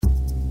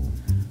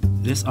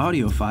This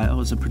audio file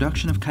is a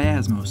production of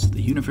Chiasmos,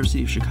 the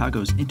University of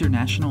Chicago's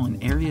International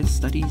and Area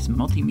Studies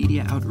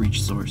multimedia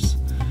outreach source.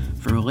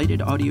 For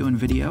related audio and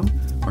video,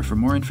 or for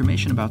more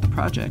information about the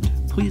project,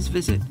 please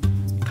visit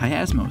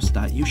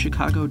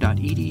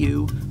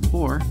chiasmos.uchicago.edu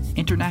or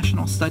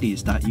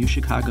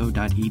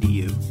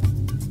internationalstudies.uchicago.edu.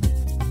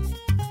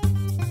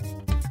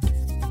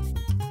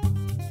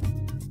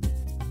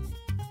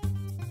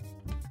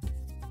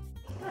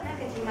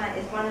 Nakajima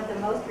is one of the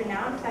most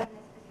renowned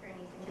feminist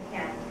attorneys in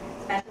Japan,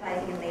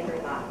 specializing in labor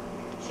law.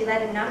 She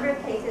led a number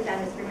of cases on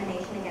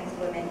discrimination against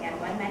women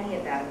and won many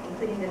of them,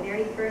 including the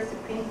very first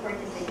Supreme Court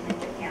decision in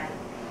Japan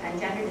on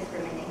gender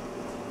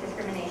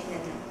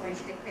discrimination, in which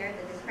declared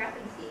the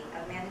discrepancy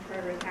of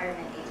mandatory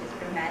retirement ages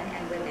for men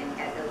and women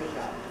as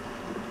illegal.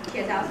 She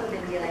has also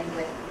been dealing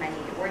with many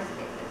divorce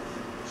cases.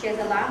 She has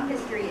a long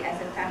history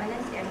as a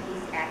feminist and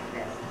peace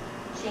activist.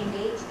 She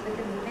engaged with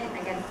the movement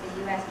against the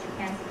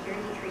U.S.-Japan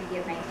Security Treaty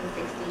of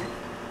 1960,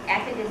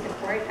 acted in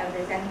support of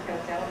the Zen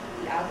Kyoto,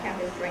 the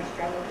All-Campus Joint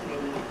Struggle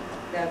Committee,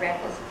 the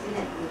radical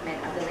student movement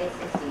of the late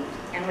 60s,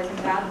 and was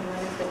involved in the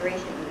women's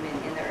liberation movement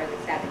in the early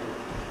 70s.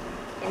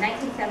 In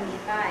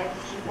 1975,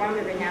 she formed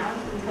a renowned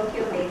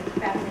Tokyo-based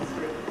feminist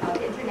group called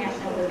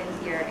International Women's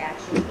Year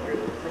Action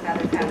Group with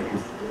other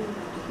feminists.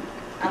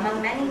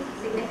 Among many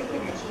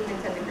significant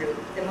achievements of the group,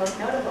 the most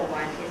notable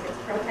one is its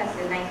protest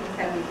in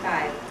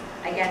 1975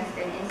 against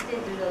an instant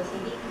noodle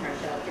TV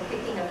commercial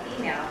depicting a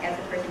female as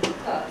a person who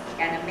cooks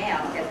and a male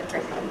as a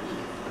person who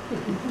eats.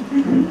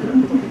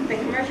 The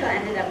commercial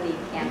ended up being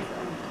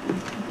canceled.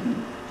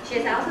 She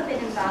has also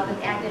been involved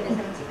with activism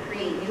to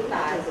create new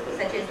laws,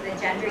 such as the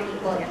Gender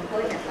Equal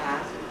Employment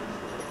Law,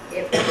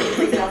 which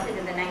resulted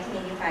in the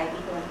 1985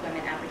 Equal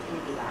Employment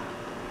Opportunity Law.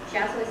 She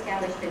also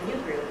established a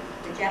new group,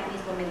 the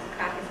Japanese Women's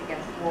Caucus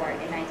Against War,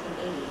 in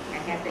 1980,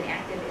 and has been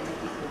active in the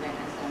peace movement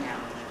until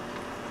now.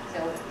 So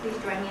please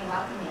join me in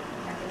welcoming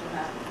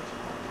Nakajima.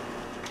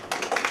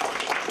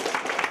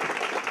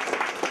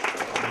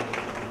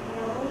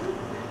 Hello.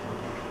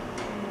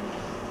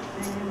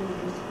 My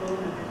name is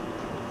Nakajima.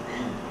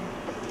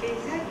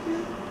 Thank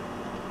you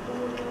for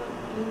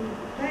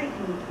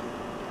inviting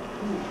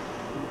me.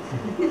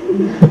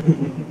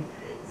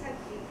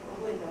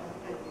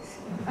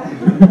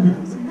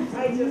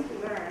 I just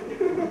learned the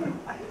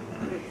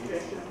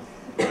expression.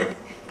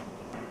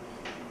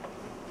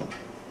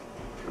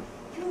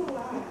 今日は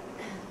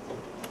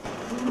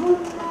日本の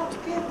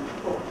憲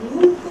法、日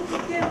本国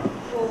憲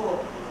法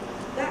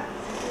が施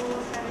行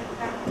され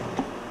た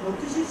60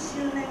周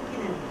年記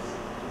念です。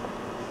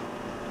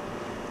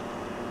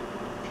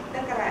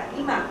だから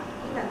今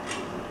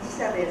時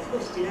差で少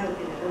し違うけれど、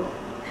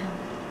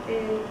今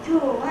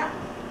日は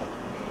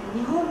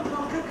日本の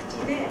各地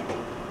で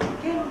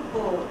憲法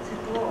施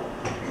行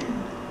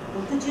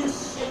60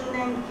周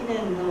年記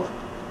念の、集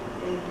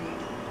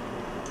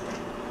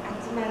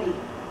まり、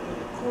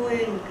講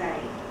演会、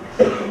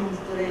デモンス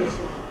トレーション、日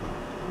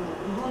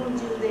本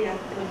中でやっ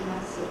ており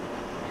ます。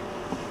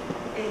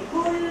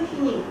こういう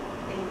日に、こ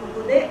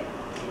こで、憲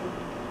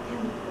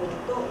法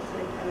とそ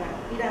れから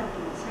イラク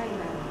の裁判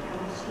の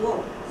話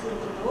をする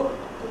ことを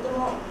とて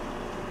も、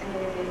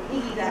意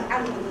義があ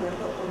ることだ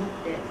と思っ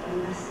てお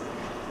ります。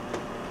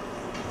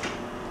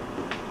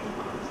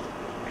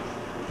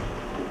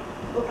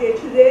Okay,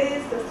 today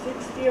is the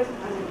 60th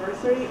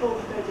anniversary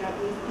of the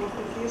Japanese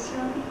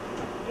Constitution,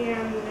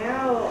 and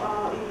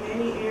now in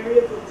many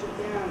areas of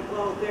Japan,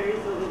 well, there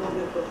is a little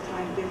bit of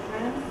time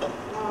difference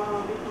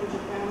between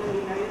Japan and the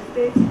United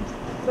States,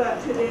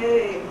 but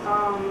today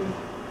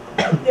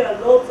there are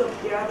lots of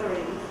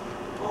gatherings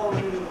on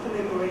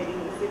commemorating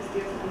the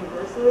 60th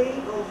anniversary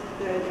of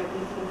the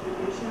Japanese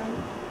Constitution,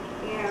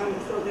 and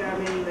so there are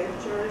many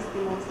lectures,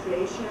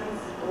 demonstrations,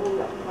 all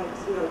like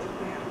throughout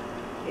Japan.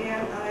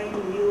 And I'm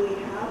really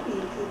happy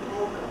to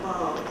talk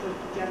about the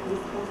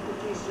Japanese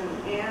Constitution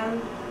and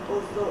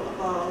also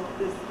about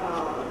this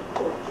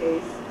court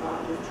case,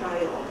 this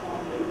trial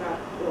on the Iraq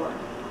War, I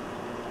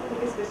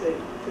think especially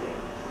today.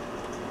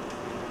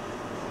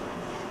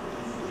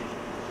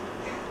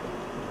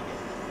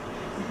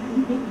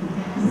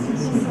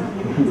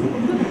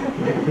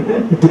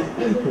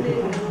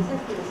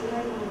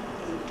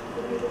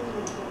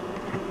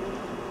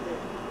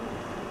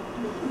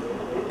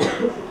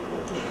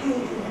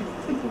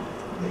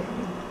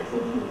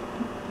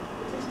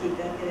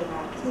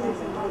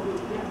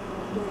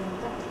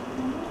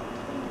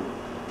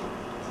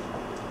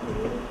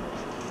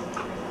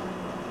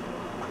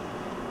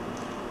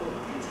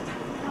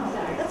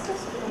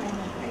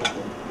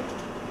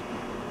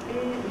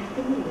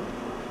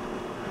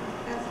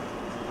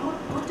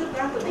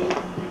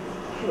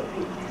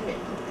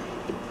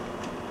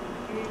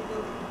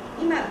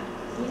今、日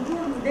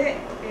本で、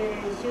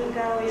集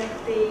会をやっ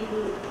ている、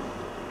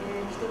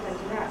人たち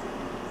は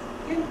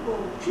憲法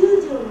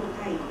9条の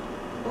会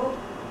を、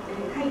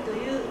会と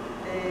いう、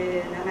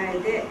名前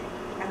で集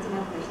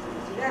まった人た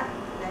ちが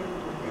大部分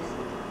です。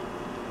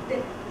で、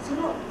そ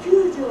の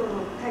9条の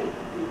会とい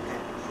うか、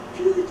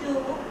9条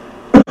を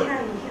さ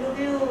らに広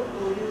げようという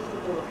こ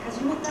とを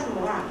始めた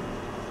のはア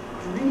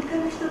メリカ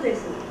の人で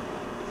す。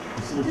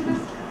知ってま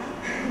すか？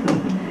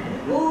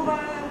オーバ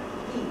ービ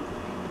ー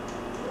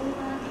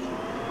博士と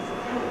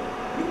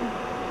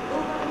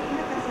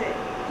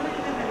い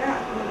う方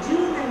がもう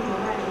10年も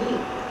前に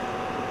日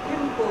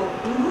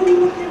本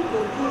の憲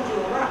法9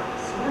条は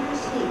素晴ら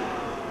しい、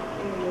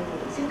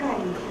世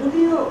界に広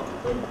げよう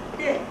と言っ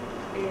て、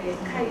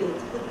会を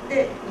作って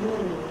日本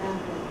にも何回も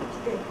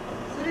来て、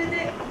それ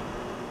で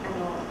他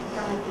の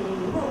国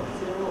にも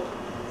それを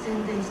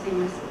宣伝してい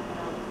ます。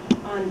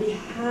On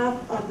behalf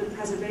of the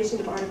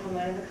preservation of Article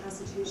 9 of the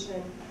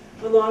Constitution,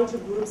 belong to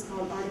groups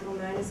called Article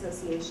 9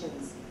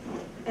 associations.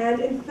 And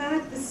in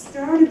fact, the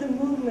start of the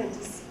movement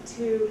is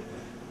to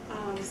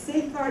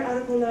safeguard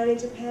Article 9 in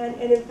Japan,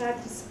 and in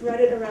fact to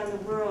spread it around the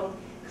world,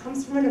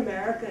 comes from an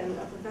American,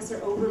 Professor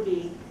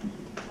Overby,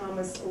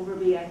 Thomas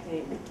Overby, I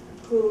think,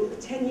 who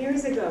 10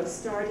 years ago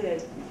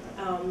started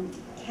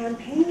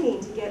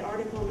campaigning to get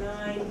Article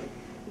 9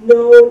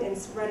 known and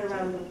spread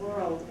around the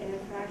world. And in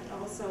fact,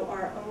 also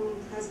our own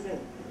president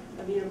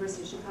of the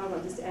University of Chicago,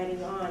 just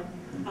adding on,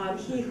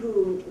 he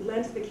who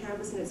lent the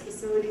campus and its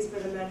facilities for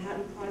the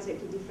Manhattan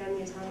Project to defend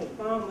the atomic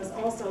bomb was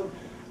also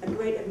a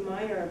great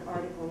admirer of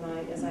Article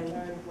 9, as I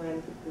learned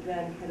when the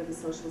then head of the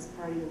Socialist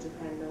Party in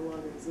Japan no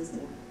longer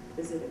existed,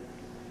 visited.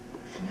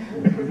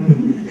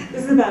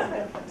 This is about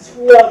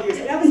 12 years,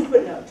 that was a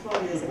footnote,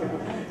 12 years ago.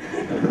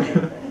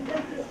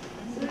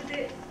 それ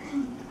で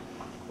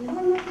日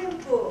本の憲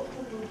法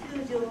特に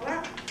9条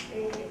は、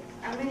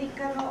アメリ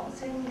カの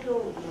占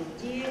領軍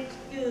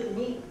GHQ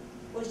に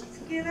押し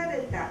付けら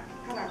れた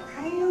から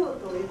変えよう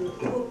という動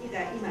き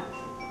が今、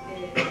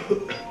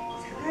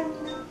盛ん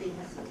になってい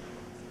ます、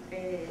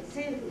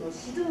政府の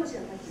指導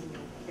者たちによ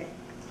っ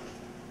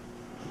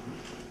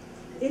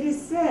て。It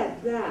is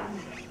said that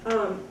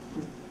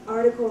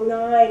Article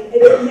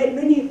 9,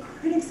 many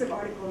critics of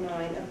Article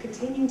 9, of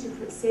continuing to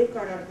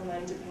safeguard Article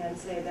 9 in Japan,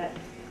 say that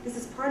this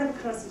is part of a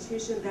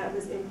constitution that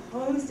was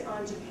imposed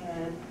on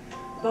Japan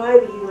by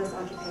the U.S.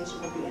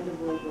 occupation at the end of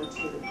World War II.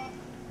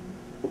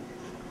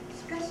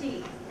 しか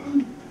し、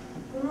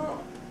こ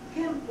の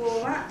憲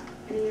法は、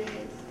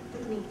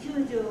特に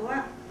9条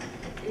は、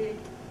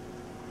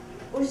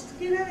押し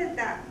付けられ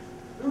た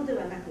ので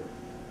はなく、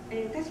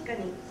確か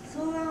に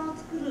草案を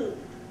作る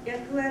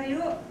役割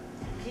を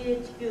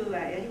GHQ は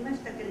やりまし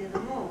たけれど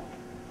も、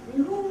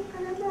日本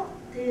からも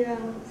提案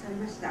され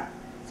ました。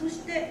そ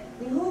して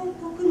日本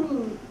国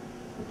民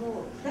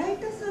も大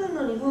多数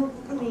の日本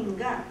国民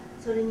が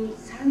それに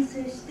賛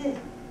成して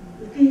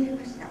受け入れ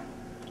ました。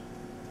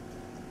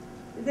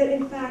That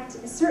in fact,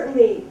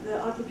 certainly the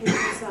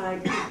occupation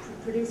side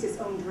produced its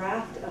own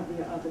draft of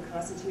the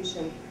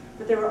Constitution,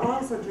 but there were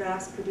also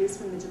drafts produced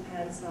from the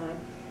Japan side.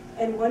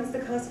 And once the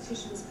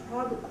Constitution was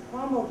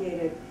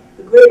promulgated,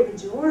 the great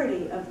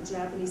majority of the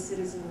Japanese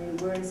citizenry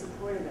were in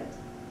support of it.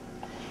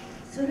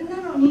 それな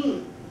の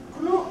に、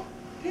この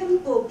憲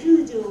法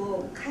9条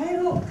を変え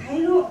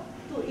ろ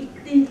と言っ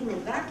ているの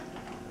が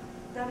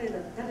誰で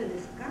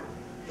すか？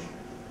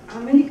ア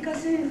メリカ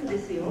政府で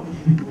すよ。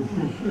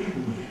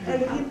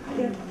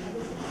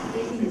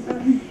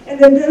And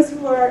then those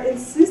who are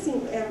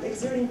insisting,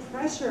 exerting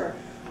pressure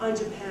on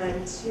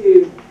Japan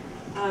to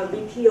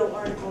repeal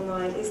Article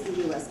 9 is the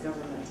U.S.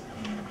 government.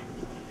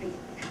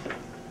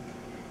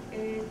 と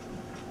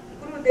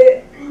ころ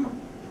で、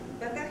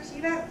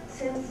私は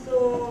戦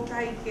争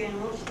体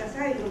験をした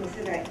最後の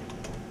世代、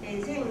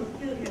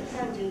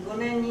1935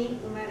年に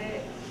生ま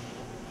れ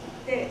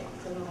て、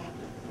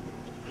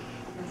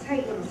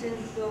最後の戦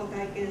争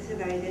体験世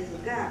代です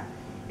が、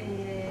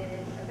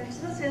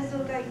私の戦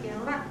争体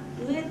験は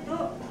上と、そ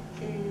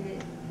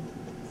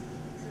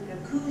れから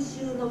空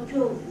襲の恐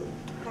怖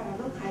から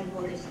の解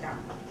放でした。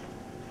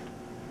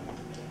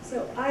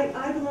So I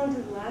belong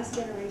to the last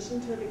generation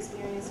to have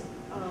experienced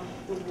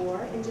the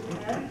war in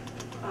Japan,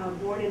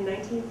 born in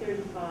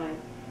 1935.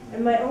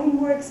 And my own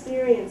war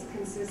experience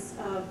consists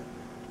of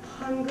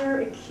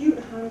hunger, acute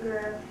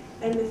hunger,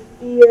 and the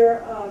fear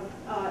of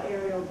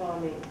aerial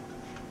bombing.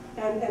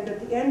 And at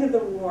the end of the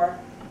war,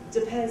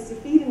 Japan's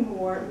defeat in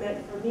war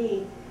meant for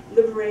me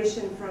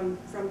liberation from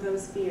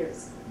those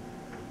fears.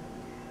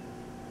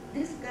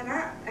 ですか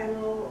ら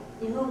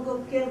日本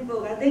国憲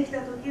法ができ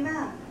た時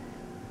は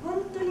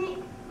本当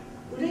に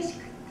嬉しか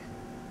っ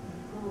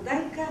た。もう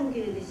大歓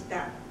迎でし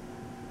た。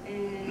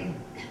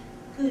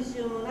空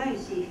襲もない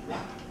し、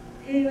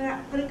平和、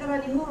これか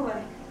ら日本は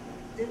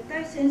絶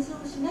対戦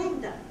争をしないん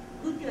だ、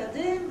武器は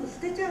全部捨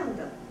てちゃうん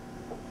だ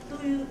と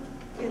いう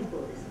憲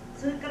法です。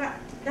それから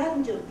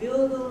男女平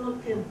等の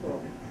憲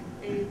法、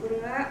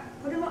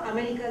これもア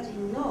メリカ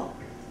人の、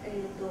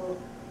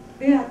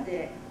ベア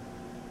テ・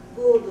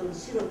ゴードン・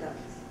白田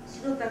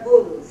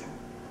ゴードンさん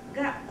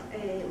が、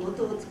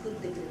元を作っ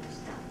てくれま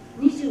した。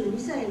22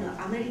歳の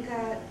アメリ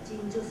カ人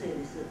女性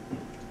です。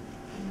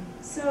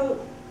So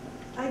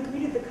I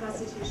greeted the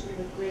Constitution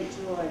with great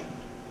joy.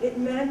 It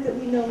meant that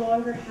we no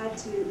longer had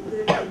to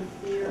live in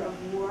fear of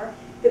war,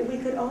 that we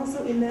could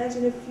also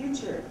imagine a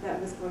future that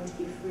was going to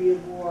be free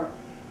of war.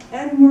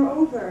 And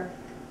moreover,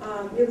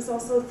 it was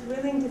also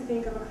thrilling to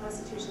think of a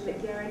constitution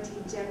that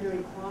guaranteed gender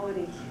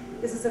equality,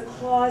 This is a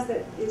clause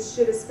that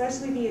should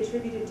especially be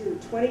attributed to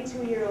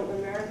 22-year-old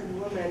American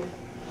woman,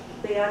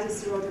 Beate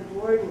Sirota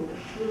Gordon,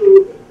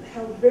 who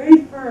held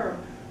very firm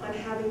on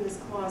having this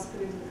clause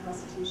put into the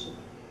Constitution.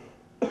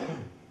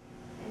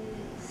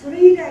 そ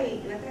れ以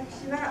来、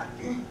私は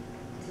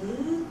ず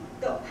っ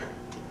と、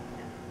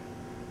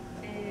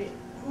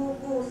高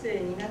校生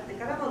になって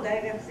からも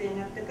大学生に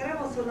なってから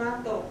もその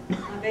後、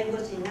弁護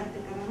士になって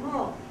から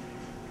も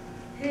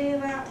平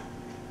和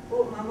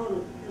を守る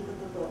というこ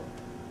とと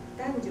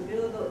男女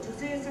平等、女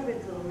性差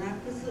別をな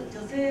くす、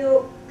女性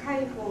を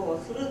解放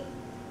する、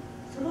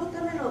その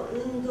ための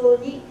運動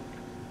に、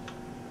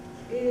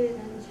何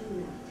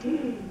十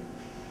年、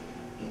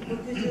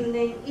60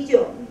年以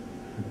上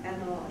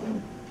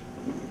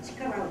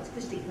力を尽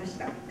くしてきまし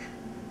た。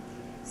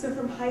 So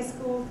from high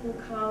school through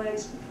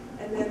college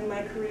and then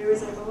my career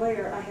as a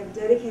lawyer, I have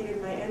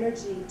dedicated my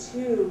energy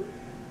to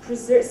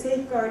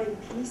safeguarding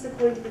peace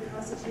according to the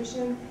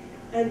Constitution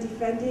and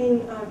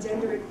defending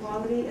gender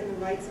equality and the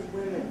rights of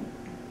women.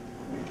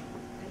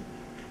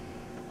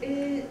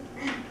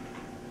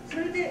 そ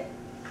れで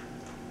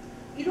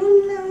いろ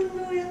んな運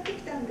動をやって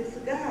きたんで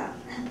すが、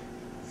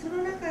そ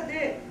の中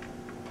で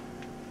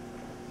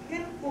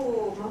憲法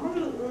を守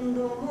る運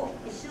動も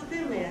一生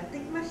懸命やって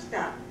きまし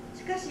た。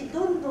しかし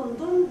どんどん後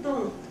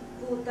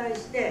退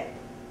して、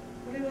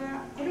こ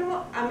れ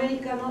もアメリ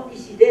カの意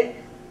思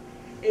で、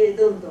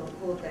どんどん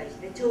後退し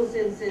て朝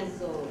鮮戦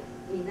争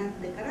になっ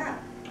てから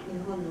日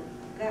本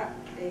が、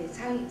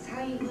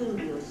再分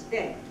離をし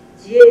て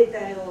自衛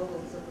隊を発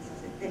足さ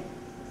せて、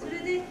それ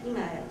で今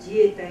や自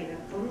衛隊が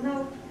こん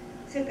な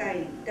世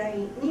界第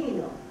2位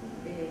の、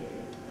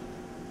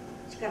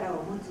力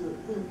を持つ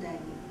軍隊に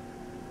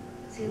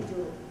成長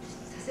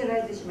させら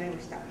れてしまい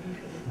ました。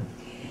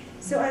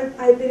So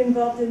I've been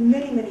involved in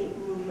many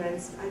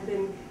movements. I've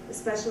been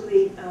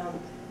especially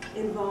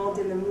involved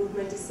in the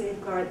movement to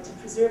safeguard, to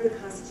preserve the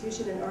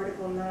Constitution in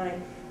Article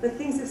 9, but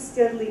things have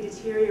steadily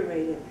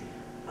deteriorated.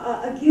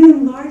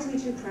 Again, largely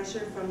to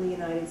pressure from the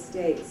United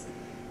States.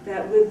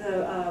 That with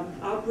the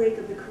outbreak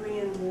of the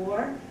Korean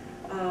War,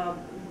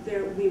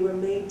 we were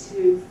made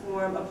to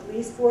form a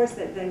police force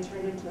that then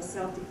turned into a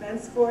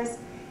self-defense force,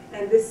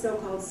 and this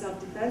so-called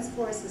self-defense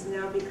force has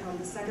now become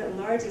the second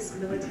largest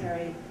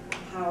military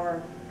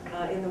power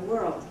in the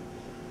world.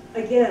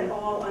 Again,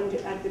 all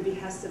at the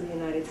behest of the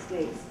United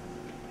States.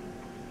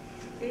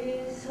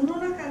 その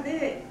中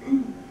で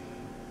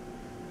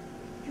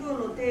今日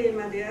のテー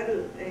マであ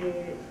る、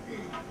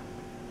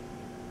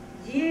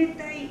自衛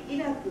隊イ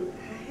ラク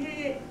派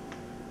兵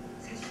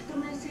差し止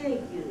め請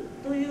求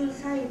という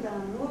裁判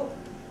を、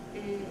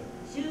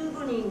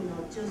15人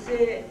の女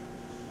性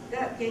が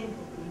原告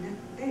になっ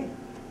て、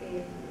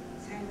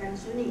裁判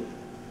所に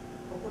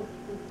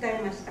訴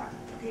えました。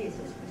提訴し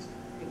ました。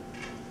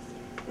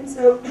And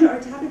so our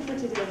topic for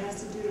today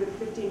has to do with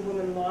a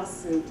 15-woman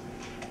lawsuit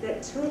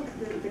that took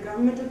the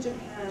government of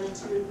Japan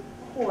to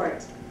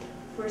court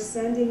for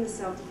sending the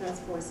self-defense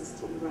forces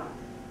to Iraq.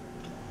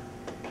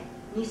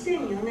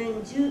 2004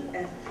年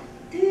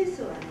提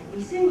訴はね、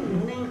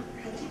2004年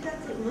8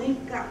月6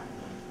日、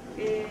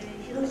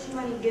広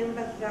島に原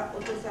爆が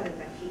落とされ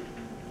た日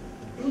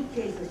に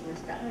提訴しま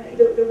した。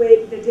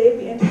The day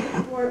we entered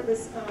the court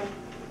was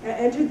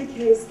entered the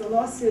case. The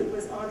lawsuit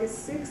was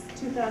August 6,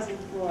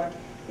 2004.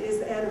 It is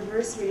the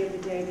anniversary of the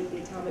day that the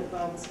atomic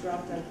bomb was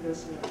dropped on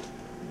Hiroshima.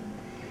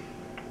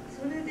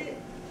 それで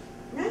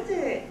な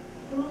ぜ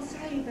この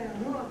裁判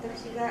を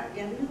私が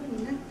やるよう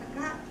になっ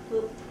たかと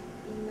言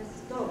いま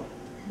すと、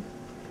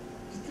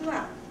実は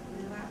こ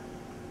れは、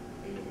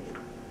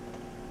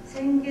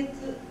先月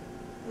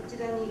こち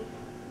らに、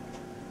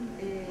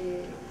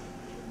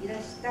いら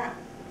した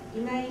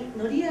今井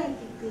紀明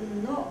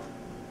君の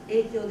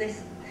影響で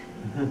す。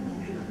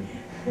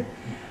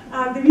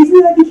The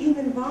reason I became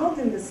involved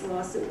in this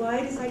lawsuit, why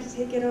I decided to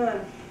take it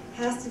on,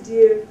 has to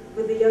do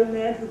with a young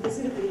man who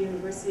visited the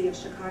University of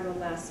Chicago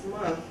last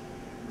month,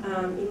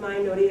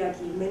 Imai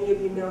Noriaki. Many of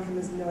you know him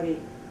as Nori.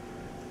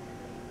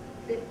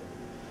 で、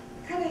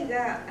彼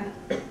が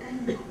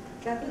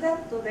バグダ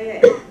ッド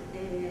で、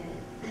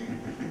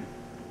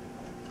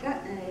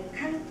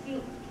監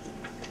禁、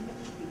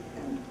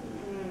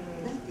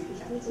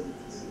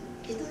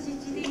人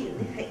質でいいよね、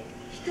はい、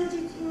人質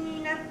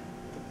になっ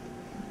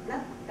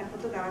たこ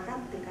とが分かっ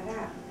てか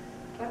ら、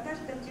私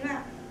たち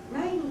は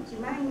毎日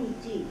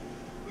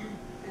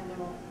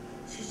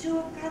首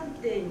相官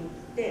邸に行っ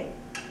て、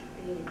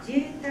自衛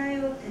隊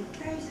を撤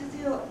退さ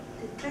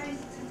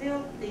せよう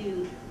って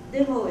いう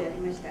デモをやり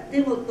ました。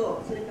デモ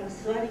とそれから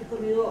座り込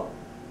みを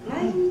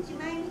毎日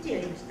や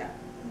りました。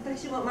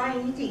私も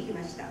毎日行き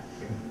ました。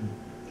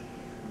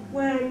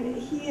When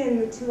he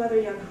and the two other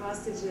young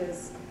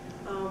hostages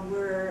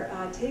were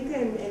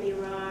taken in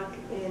Iraq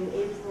in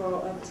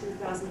April of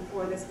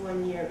 2004, that's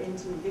 1 year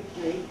into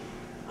victory,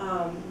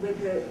 with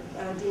the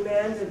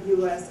demand of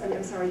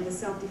the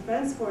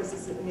self-defense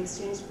forces in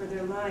exchange for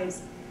their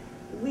lives,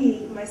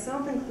 we,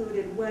 myself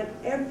included, went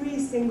every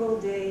single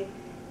day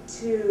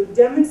to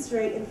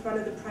demonstrate in front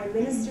of the Prime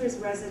Minister's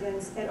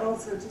residence and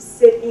also to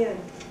sit in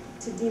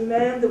to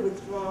demand the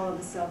withdrawal of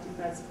the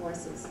self-defense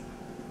forces.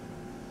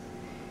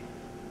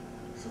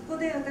 そこ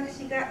で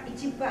私が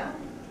一番考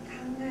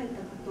え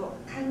たこ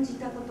と、感じ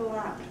たこと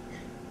は、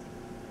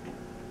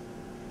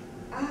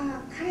あ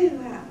あ、彼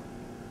は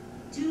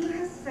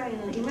18歳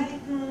の今井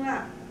君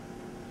は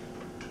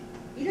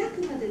イラ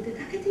クまで出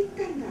かけていっ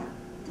たんだ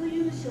と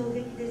いう衝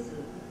撃です。も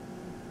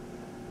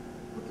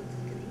っと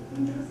続けてい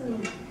い？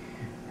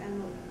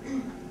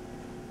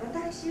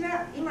私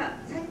は今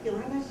さっきお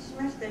話しし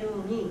ましたよ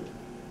うに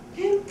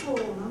憲法を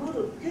守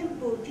る、憲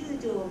法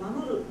9条を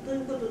守るとい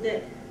うこと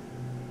で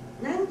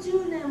何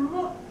十年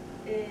も、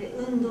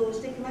運動を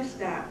してきまし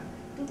た。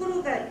とこ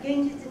ろが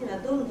現実には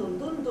どんどん、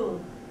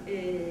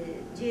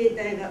自衛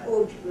隊が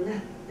大きくなっ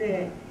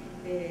て、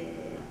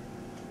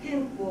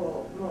憲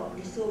法の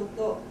理想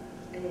と、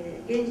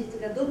現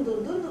実がどん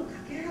どんか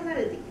け離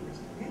れてきまし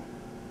たね。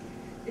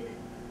で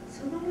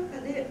その中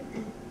で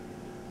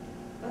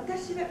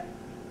私は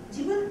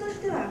自分とし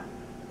ては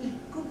一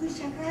国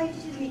社会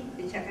主義っ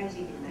て社会主義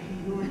じゃない、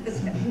ごめんな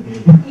さい、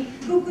一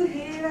国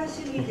平和主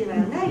義では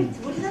ない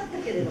つもりだった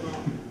けれども、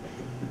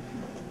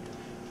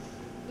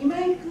今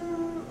井君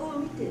を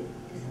見てです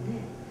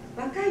ね、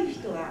若い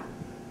人は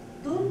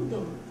どんどん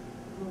もう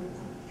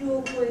国境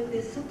を越え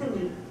て外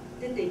に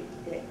出ていっ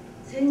て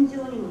戦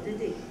場にも出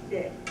ていっ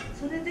て、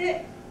それ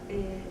で、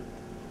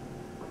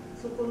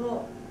そこ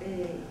の、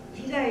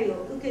被害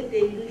を受けて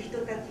いる人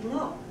たち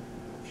の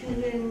救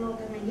援の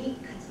ために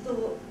活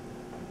動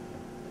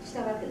し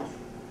たわけです。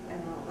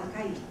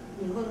若い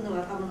日本の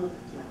若者た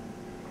ちは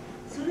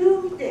それ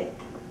を見て、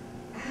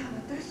ああ、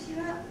私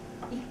は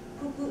一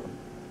国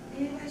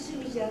平和主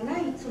義じゃな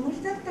いつも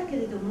りだったけ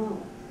れども、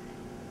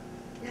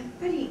やっ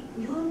ぱり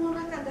日本の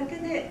中だけ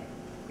で、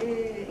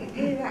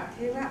平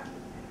和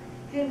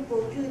憲法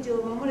9条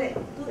を守れと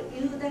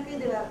いうだけ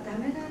ではダ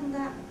メなん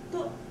だ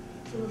と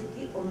その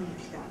時思いま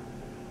した。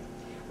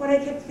What I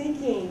kept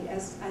thinking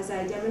as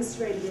I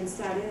demonstrated and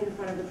sat in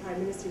front of the Prime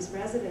Minister's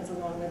residence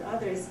along with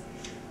others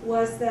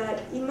was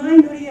that Imai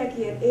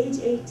Noriaki at age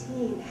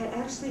 18 had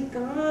actually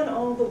gone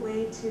all the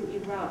way to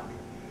Iraq.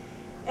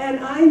 And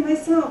I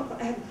myself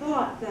had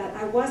thought that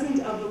I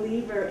wasn't a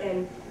believer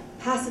in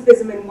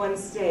pacifism in one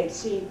state.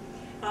 She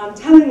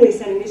tellingly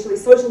said initially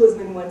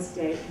socialism in one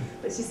state,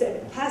 but she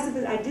said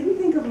pacifism. I didn't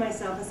think of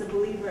myself as a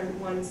believer in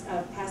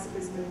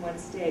pacifism in one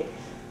state.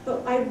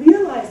 But I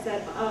realized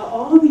that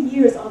all the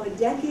years, all the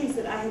decades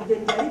that I had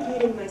been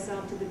dedicating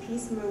myself to the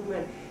peace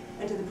movement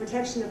and to the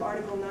protection of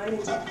Article 9 in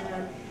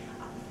Japan,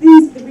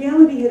 the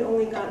reality had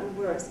only gotten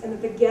worse, and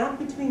that the gap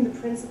between the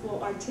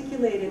principle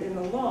articulated in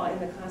the law, in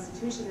the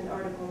Constitution in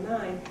Article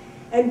 9,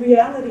 and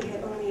reality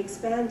had only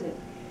expanded.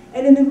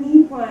 And in the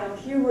meanwhile,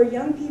 here were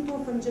young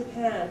people from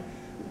Japan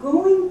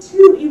going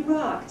to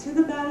Iraq, to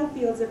the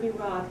battlefields of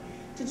Iraq,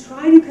 to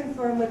try to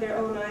confirm with their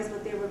own eyes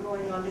what they were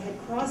going on. They had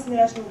crossed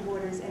national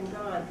borders and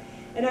gone.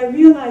 And I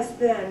realized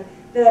then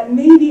that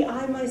maybe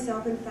I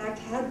myself, in fact,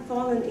 had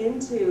fallen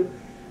into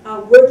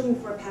working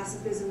for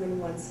pacifism in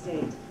one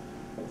state.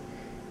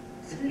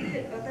 それ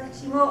で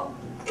私も、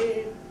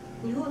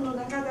日本の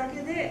中だ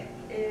けで、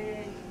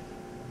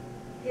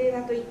平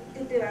和と言っ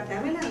ててはダ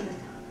メなんだ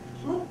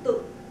と、もっ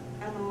と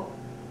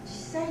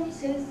実際に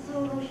戦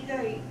争の被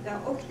害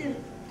が起きている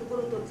とこ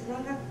ろとつな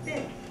がっ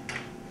て、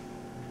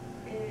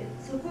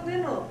そこで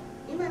の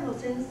今の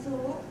戦争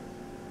を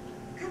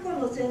過去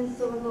の戦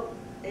争の、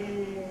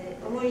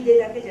思い出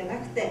だけじゃな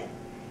くて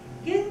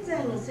現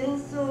在の戦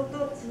争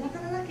とつなが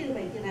らなければ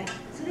いけない、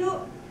それ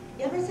を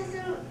やめさせ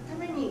るた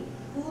めに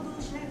行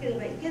動しなけれ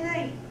ばいけな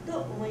いと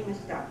思いま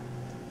した。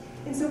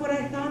And so what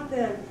I thought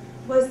then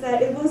was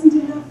that it wasn't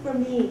enough for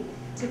me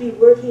to be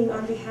working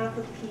on behalf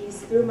of peace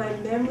through my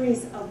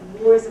memories of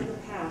wars of the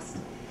past,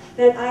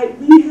 that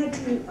we had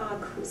to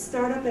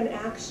start up an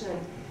action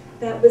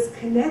that was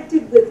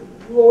connected with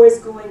wars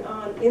going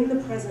on in the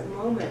present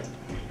moment,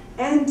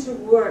 and to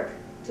work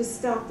to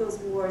stop those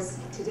wars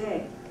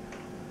today.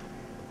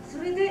 そ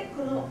れで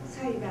この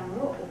裁判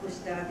を起こし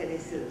たわけで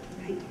す。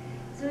はい、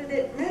それ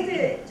でな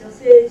ぜ女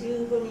性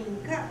15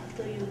人か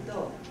という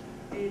と、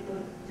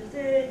女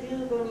性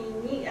15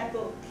人にあ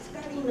と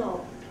2人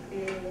の、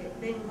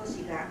弁護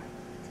士が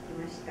つき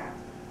ました。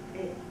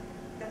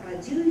だから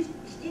17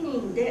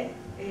人で、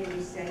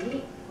実際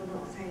にこ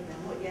の裁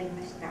判をやり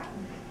ました。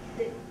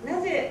で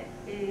なぜ、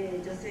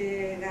女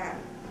性が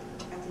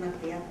集まっ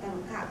てやったの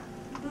か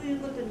という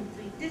ことにつ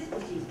いて少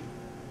し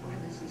お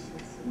話ししま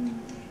す。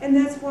And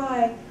that's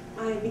why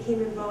I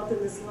became involved in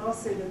this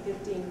lawsuit of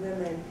 15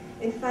 women.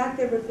 In fact,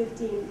 there were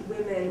 15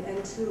 women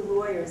and 2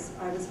 lawyers.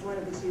 I was one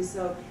of the 2,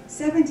 so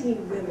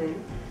 17 women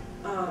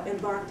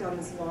embarked on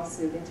this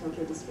lawsuit in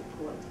Tokyo District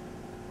Court.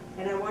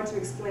 And I want to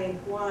explain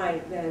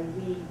why then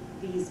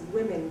these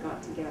women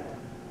got together.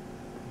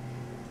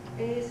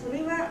 そ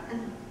れは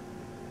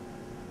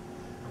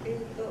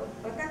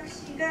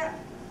私が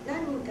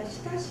何人か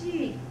親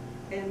しい、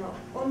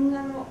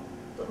女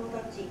友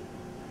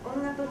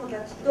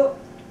達と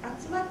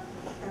集まっ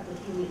た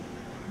時に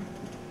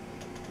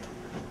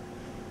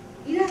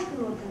イラク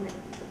のため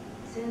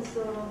戦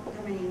争の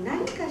ために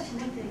何かし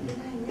なきゃいけ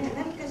ないね、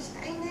何かし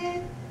たい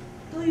ね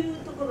という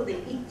ところで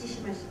一致し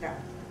ました。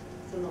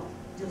その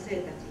女性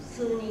たち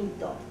数人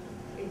と。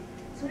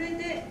それ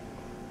で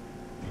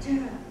じゃ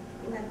あ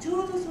ち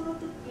ょうどその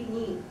時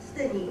にす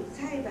でに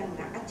裁判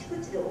があちこ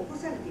ちで起こ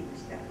されていま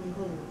した。日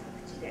本の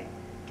各地で。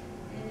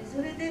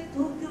それで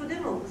東京で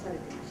も起こされ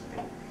ていまし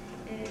た。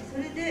そ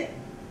れで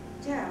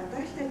じゃあ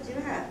私たち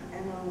は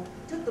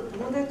ちょっと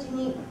友達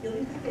に呼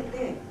びかけ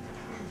て、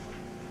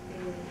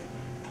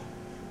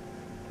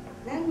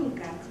何人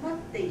か集まっ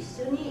て一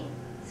緒に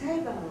裁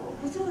判を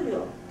起こそう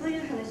よとい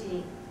う話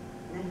に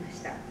なりま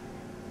した。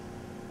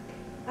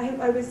I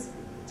was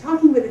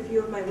talking with a few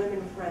of my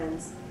women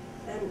friends,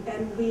 and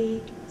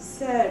we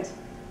said,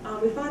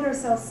 we found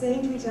ourselves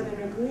saying to each other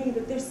and agreeing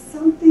that there's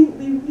something,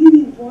 we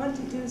really want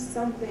to do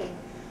something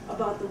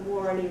about the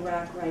war in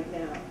Iraq right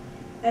now.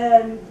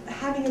 And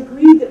having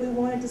agreed that we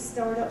wanted to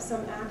start up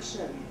some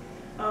action,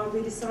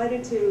 we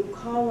decided to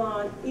call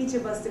on, each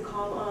of us to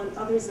call on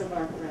others of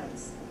our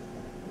friends.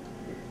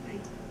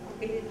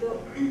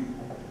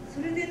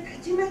 それでた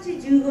ちまち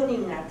15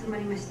人が集ま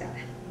りました。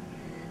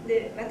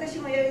で、私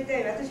もやりた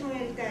い、私もや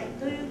りたい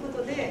というこ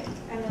とで、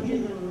15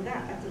人が集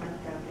まっ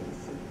たわけで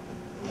す。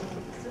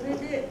それ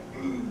で、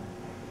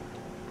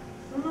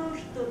その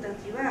人た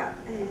ちは、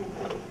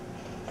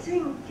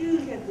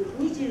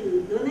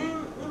1924年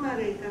生ま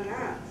れか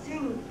ら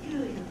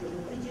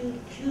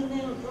1969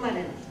年生ま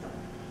れの人、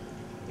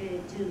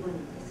15人で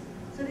す。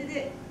それ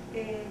で、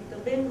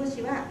弁護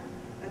士は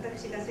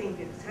私が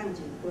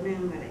1935年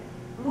生まれ、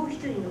もう一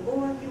人の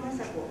大脇雅子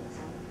さん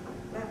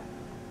は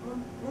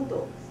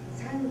元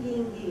参議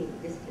院議員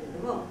ですけれど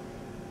も、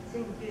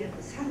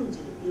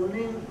1934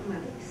年生ま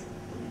れです。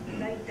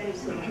大体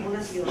その同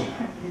じような年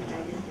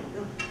代ですけれ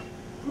ど、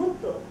もっ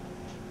と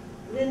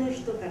上の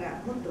人か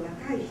らもっと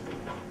若い人が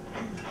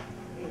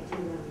15人集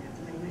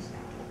まりました。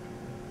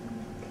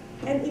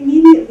And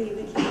immediately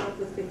we came up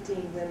with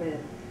 15 women.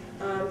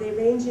 They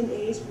range in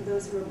age from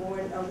those who were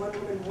born, one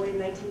woman born in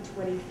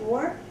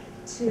 1924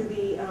 to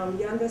the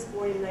youngest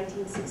born in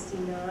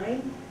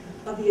 1969.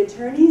 Of the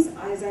attorneys,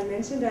 as I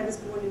mentioned, I was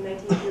born in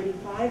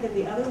 1935, and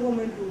the other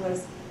woman who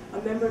was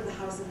a member of the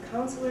House of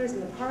Councillors in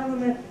the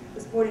Parliament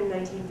was born in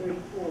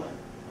 1934.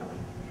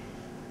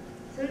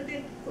 それ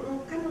でこの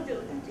彼女た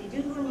ち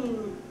15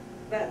人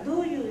は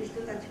どういう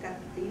人たちかっ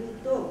ていう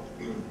と、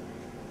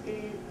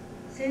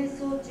戦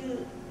争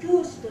中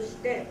教師とし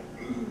て、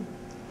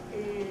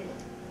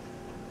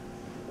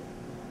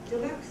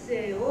女学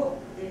生を、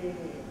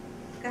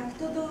学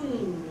徒動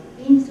員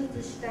に引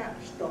率した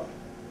人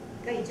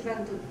が一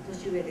番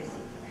年上です。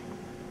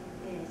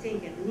1924年生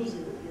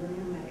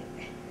まれ。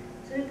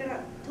それか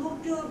ら東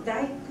京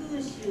大空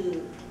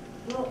襲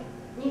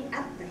に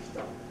あった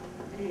人、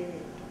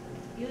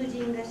友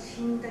人が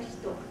死んだ人、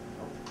東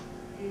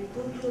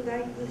京大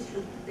空襲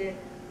って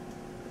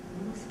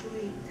ものすご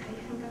い大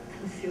変だった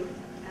んですよ。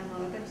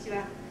私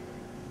は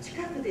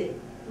近くで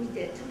見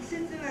て直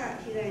接は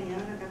被害に遭わ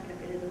なかった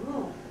けれど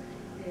も、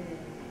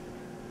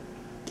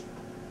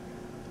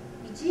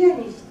一夜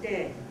にし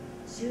て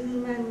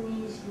10万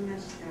人死にま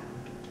した。こ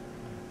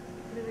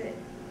れで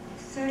国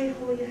際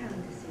法違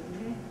反ですよ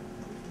ね。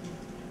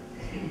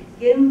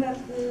原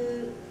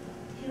爆、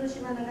広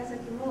島、長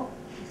崎も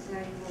国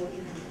際法違反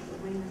だと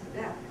思います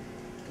が、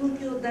東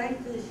京大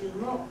空襲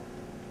も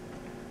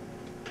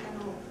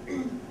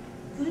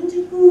軍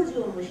需工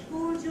場も飛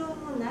行場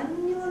も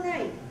何にもな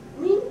い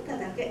民家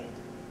だけ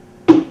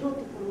のと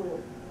ころを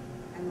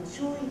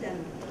焼夷弾を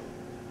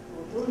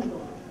どんどん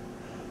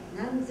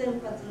何千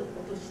発落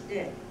とし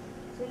て、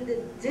それで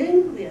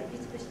全部焼き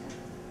尽くした。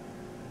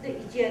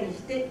で一夜に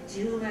して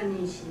10万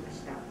人死にま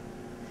した。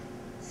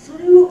そ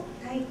れを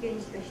体験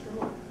した人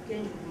も原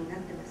告になっ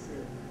てます。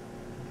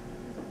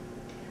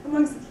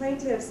Amongst the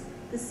plaintiffs,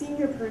 the most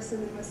senior person,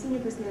 the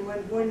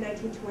one born in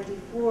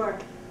 1924,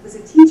 was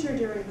a teacher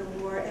during the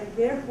war and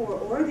therefore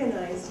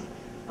organized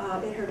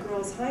in her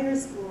girls' higher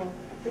school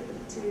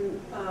to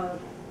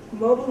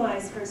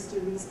mobilize her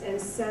students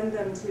and send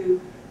them to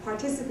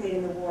participate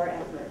in the war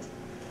effort.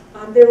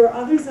 There were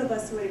others of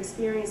us who had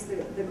experienced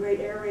the great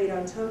air raid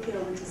on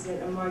Tokyo, which is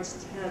on March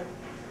 10th,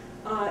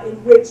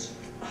 in which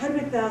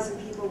 100,000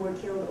 people were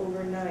killed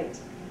overnight.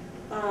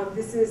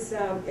 This is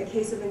a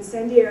case of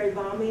incendiary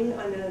bombing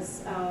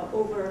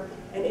over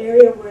an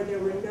area where there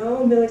were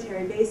no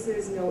military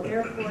bases, no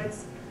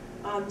airports,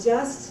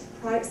 just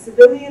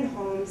civilian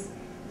homes,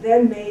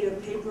 then made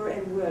of paper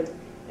and wood.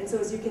 And so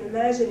as you can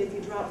imagine, if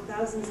you drop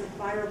thousands of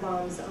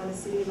firebombs on a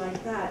city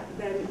like that,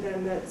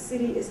 then the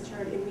city is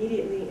turned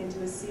immediately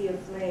into a sea of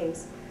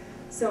flames.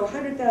 So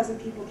 100,000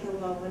 people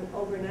killed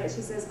overnight.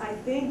 She says, I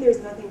think there's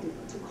nothing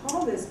to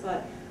call this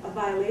but a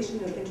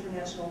violation of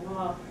international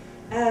law,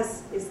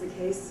 as is the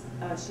case,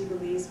 she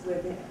believes,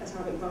 with the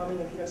atomic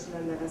bombing of Hiroshima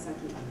and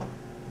Nagasaki.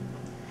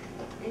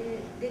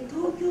 で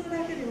東京だ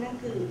けでな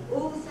く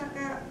大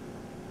阪、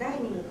第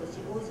二の都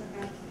市大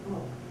阪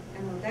も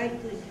大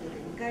空襲で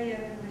2回や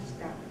られまし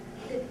た。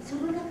でそ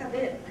の中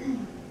で、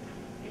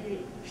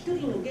一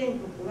人の原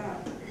告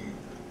は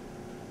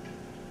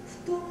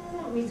布団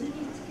を水につ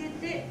け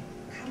て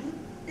かぶっ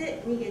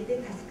て逃げて助か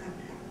った、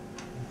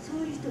そう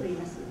いう人がい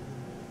ます。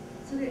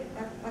それ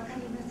わか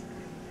りますか？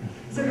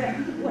 So that,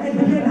 and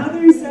then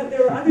others,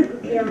 there were other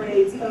air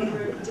raids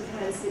over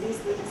Japan cities.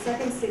 The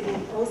second city,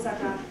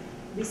 Osaka,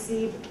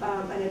 received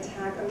an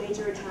attack, a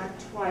major attack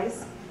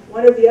twice.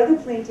 One of the other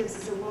plaintiffs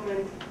is a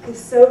woman who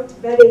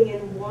soaked bedding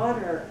in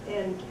water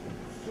and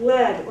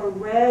fled or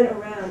ran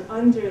around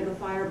under the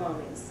fire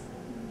bombings.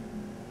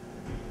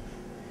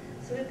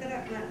 それか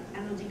ら、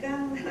時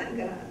間がない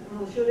から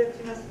もう省略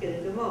しますけれ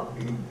ども、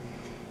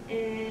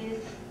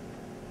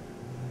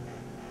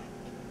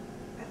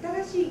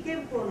新しい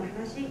憲法の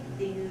話っ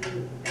ていう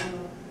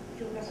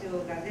教科書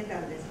が出た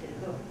んですけれ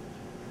ど、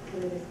こ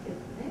れですけど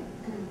ね。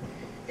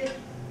で、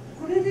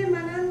これで学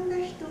んだ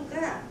人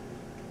が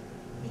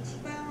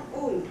一番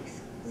多いで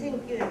す。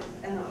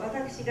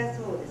私が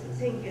そうで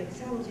す。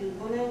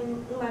1935年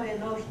生まれ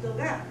の人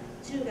が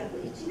中学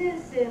1年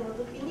生の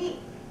時に、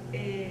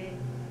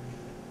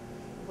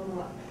こ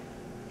の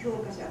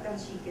教科書、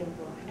新しい憲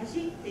法の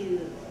話ってい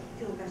う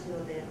教科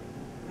書で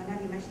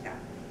学びました。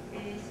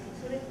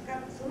それか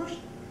らその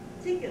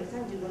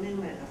1935年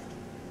生まれが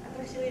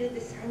私を入れて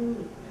3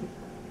人、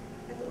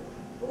あと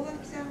大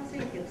垣さんは1934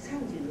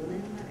年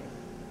生まれ、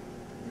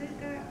それ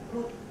から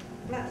もう、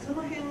そ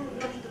の辺の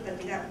人た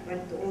ちが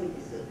割と多いで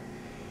す。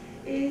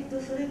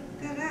それ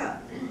か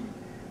ら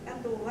あ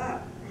とは、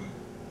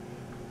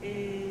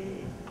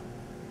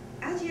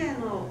アジ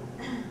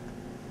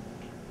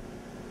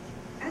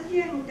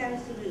アに対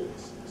する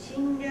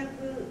侵略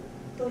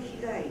と被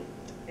害、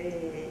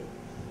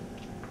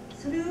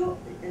それをご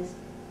めん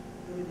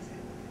なさい。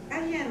ア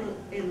ジアへ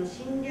の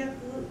侵略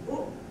を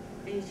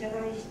謝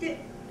罪して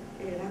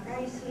和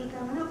解する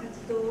ための活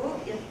動を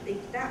やってき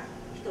た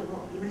人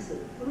もいます。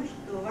この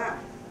人は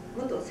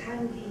元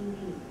参議院議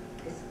員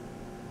です。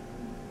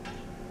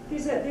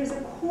There's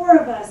a core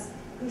of us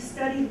who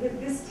studied with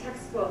this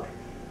textbook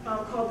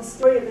called The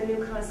Story of the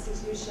New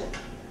Constitution.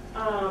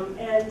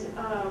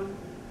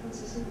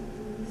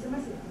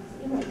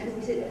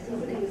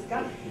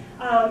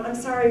 I'm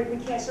sorry, we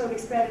can't show an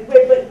expanded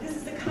way, but this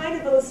is the kind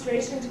of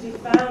illustration to be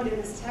found in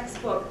this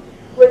textbook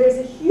where there's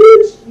a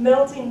huge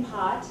melting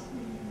pot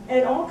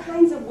and all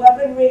kinds of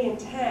weaponry and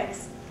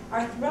tanks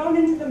are thrown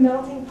into the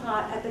melting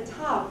pot at the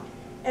top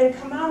and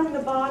come out in the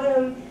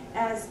bottom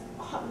as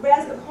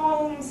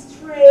homes,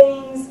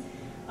 trains,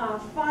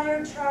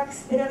 fire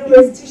trucks, in other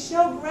words, to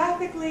show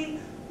graphically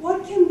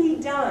what can be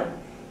done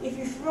if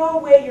you throw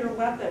away your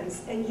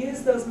weapons and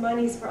use those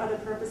monies for other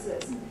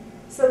purposes.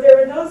 So there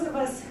were those of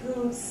us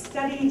who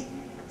studied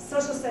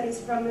social studies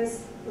from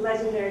this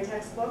legendary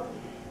textbook,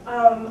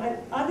 and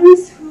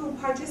others who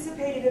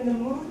participated in the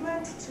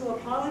movement to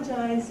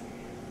apologize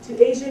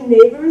to Asian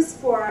neighbors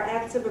for our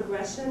acts of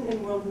aggression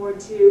in World War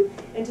II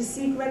and to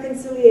seek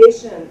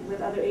reconciliation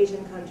with other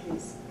Asian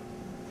countries.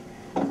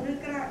 それ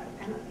から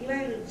いわ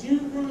ゆる従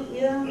軍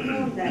慰安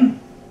問題、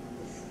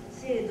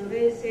性奴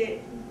隷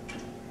制、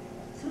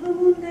その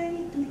問題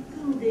に取り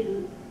組んでい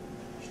る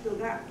人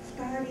が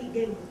2人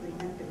原告に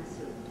なってま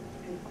す。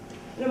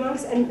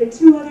And the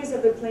two others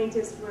of the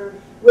plaintiffs were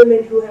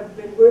women who have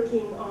been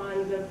working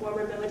on the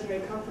former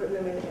military comfort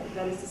limit,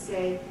 that is to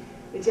say,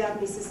 the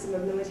Japanese system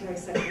of military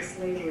sexual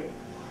slavery.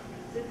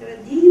 それから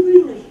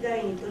DV の被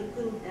害に取り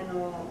組ん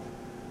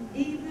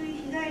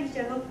DV 被害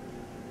者の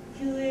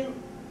救援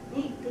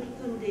に取り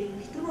組んでいる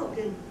人も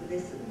原告で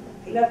す。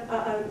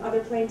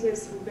Other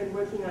plaintiffs who've been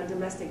working on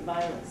domestic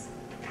violence.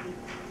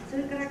 そ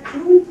れから教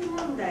育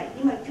問題、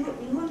今日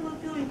本の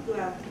教育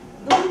は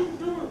どん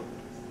どん、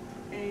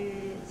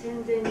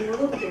戦前に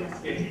戻っていま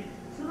す。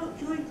その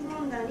教育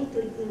問題に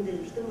取り組んでい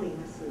る人もい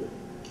ます。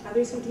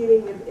Others who are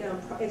dealing with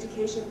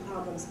education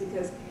problems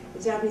because the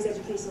Japanese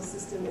educational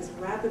system is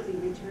rapidly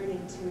returning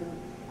to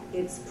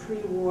its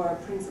pre-war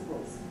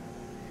principles.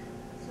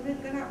 それ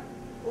から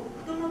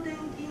夫の転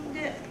勤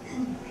で、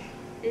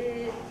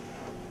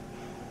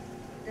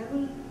WTO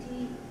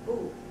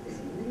です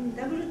よね。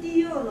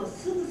WTO の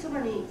すぐそば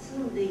に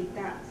住んでい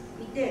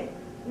て、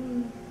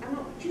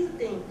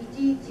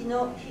9.11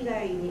 の被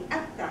害に遭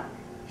った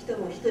人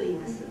も一人い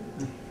ます。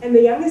And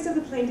the youngest of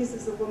the plaintiffs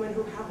is a woman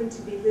who happened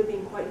to be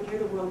living quite near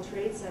the World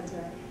Trade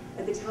Center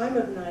at the time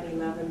of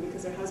 9/11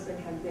 because her husband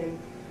had been,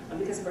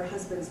 because of her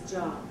husband's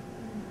job.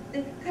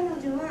 で、彼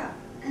女は、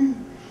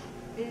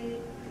ピ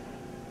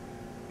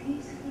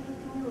ースフル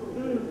トモロ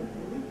ーズ、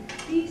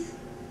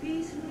ピ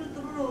ースフル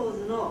トモロー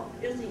ズの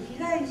要するに被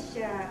害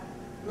者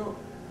の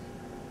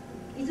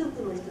遺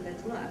族の人た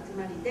ちの集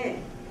まり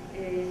で、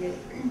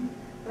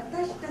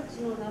私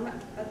の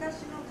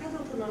家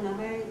族の名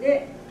前で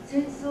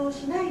戦争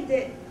しない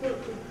でと訴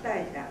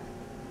えた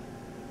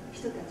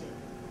人たち、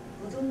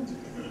ご存知で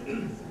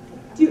すか？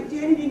 Do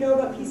any of you know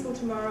about Peaceful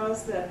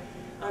Tomorrows, the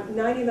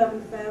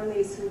 9/11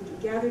 families who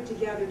gathered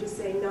together to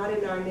say, not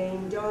in our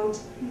name, don't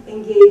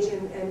engage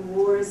in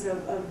wars of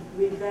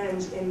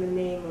revenge in the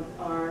name of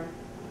our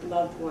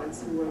loved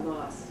ones who were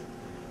lost?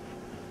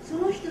 そ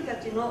の人た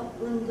ちの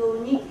運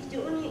動に非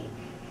常に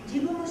自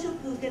分もショッ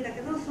ク受けた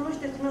けど、その人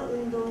たちの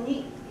運動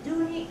に非常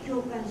に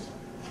共感し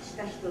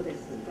た人で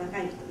す。若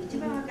い人、一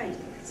番若い人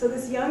です。So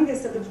this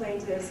youngest of the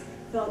plaintiffs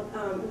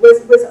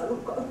was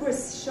of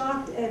course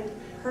shocked and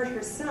hurt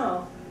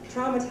herself,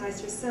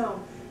 traumatized herself,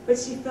 but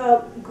she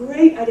felt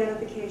great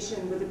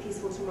identification with the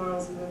Peaceful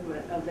Tomorrows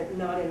movement of the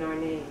Not in Our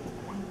Name.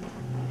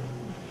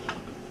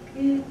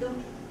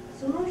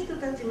 その人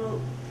たちの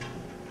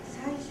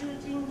最終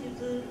陳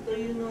述と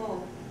いうのを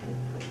こ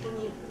こ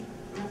に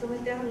まとめ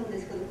てあるんで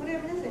すけど、これ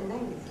は皆さんにない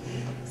んで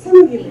すよ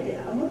ね。Some of you may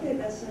持ってい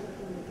らっしゃる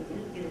方もい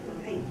るけれど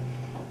も、はい、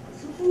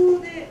そこ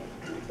で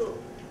ちょっ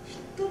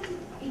と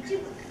一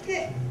部だ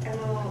け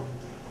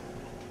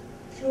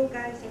紹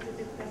介させ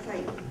てくださ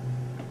い。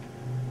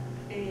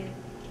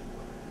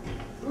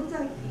野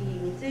崎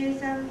光恵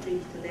さんとい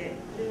う人で、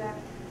これは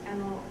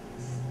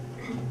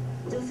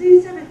女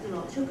性差別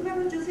の職場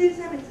の女性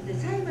差別で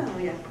裁判を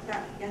やっ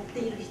て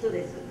いる人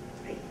です。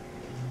はい、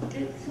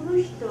でその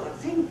人は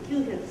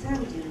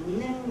1932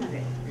年生ま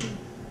れ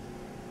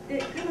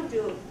で、彼女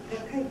が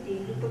書いて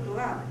いること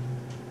は、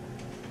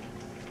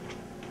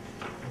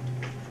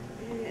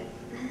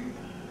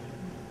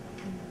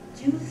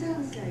13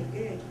歳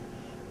で、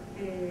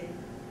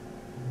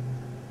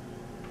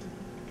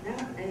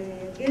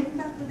原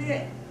爆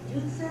で13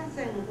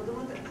歳の子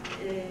供たち、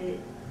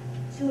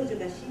少女が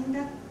死んだ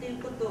ってい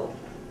うことを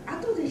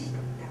後で知っ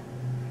た。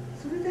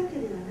それだけ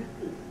ではな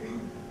く、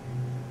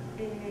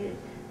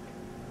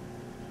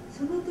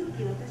その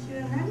時私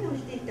は何を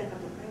していたかと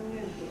考え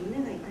ると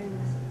胸が痛み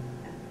ます。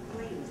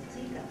怖いです。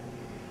追加。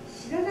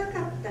知らな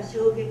かった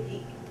衝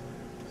撃、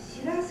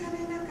知らされ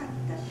なかっ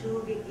た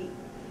衝撃、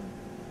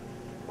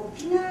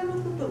沖縄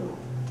のことも、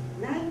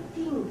内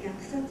勤虐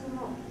殺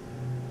も、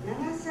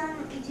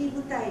731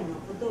部隊の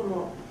こと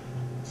も、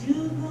従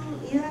軍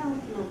慰安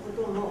婦のこ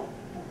とも、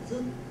ずっ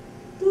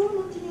と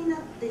後になっ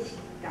て知っ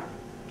た。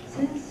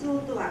戦争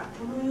とは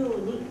このよ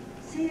うに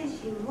精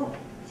神を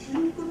知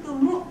ること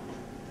も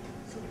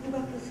束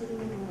縛する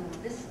も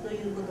のですとい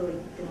うことを言っ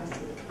てます。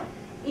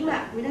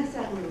今皆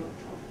さんこ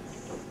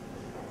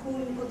う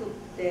いうことっ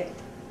て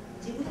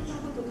自分の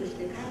こととし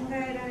て考え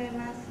られ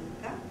ます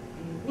か？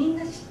みん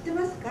な知って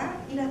ますか？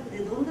イラクで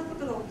どんなこ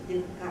とが起きてい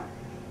るか。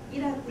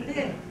イラク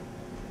で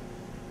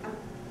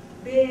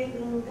米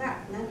軍が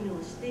何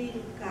をしてい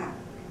るか、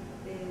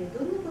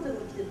どんなことが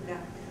起きているか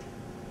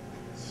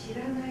知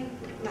らない。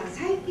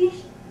最近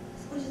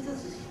少しず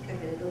つ知った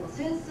けれども、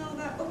戦争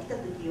が起きた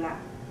時は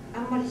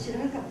あんまり知ら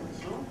なかったで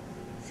しょ。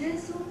戦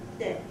争っ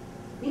て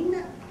みんな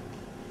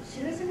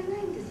知らされな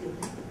いんですよ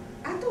ね。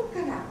後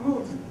から、も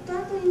うずっと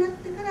後になっ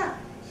てか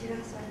ら知ら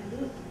され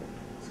る。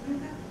それ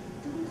が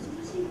とても恐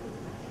ろしいこ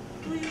と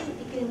だという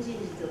意見陳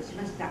述をし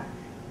ました。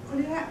こ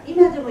れは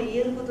今でも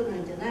言えることな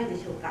んじゃないで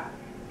しょうか。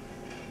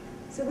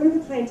So one of the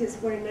plaintiffs,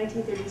 born in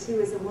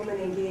 1932, is a woman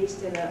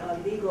engaged in a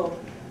legal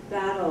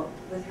battle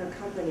with her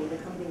company, the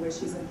company where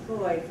she's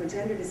employed, for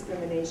gender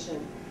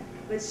discrimination.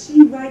 But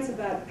she writes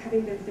about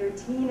having been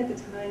 13 at the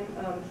time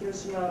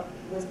Hiroshima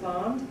was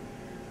bombed,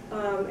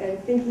 and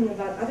thinking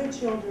about other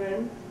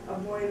children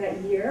born in that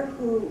year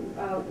who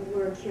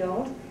were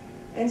killed.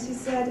 And she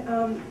said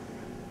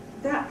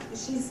that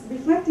she's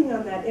reflecting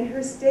on that in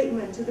her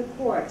statement to the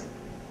court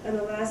on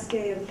the last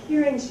day of the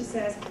hearing. She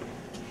says,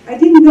 I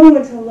didn't know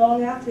until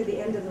long after the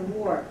end of the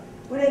war.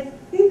 When I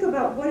think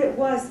about what it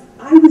was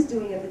I was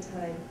doing at the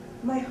time,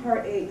 my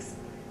heart aches.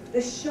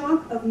 The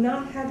shock of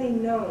not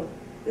having known,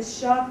 the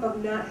shock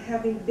of not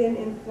having been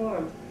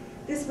informed.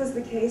 This was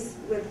the case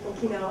with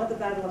Okinawa, the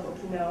Battle of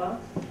Okinawa,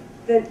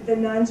 the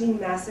Nanjing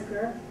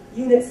Massacre,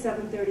 Unit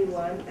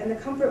 731, and the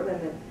Comfort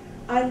Women.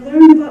 I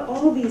learned about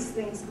all these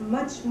things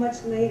much,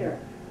 much later.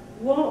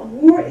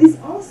 War is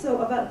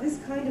also about this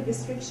kind of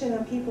restriction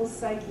on people's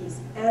psyches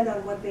and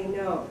on what they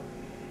know.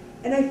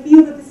 And I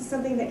feel that this is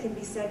something that can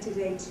be said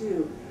today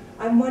too.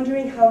 I'm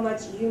wondering how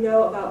much you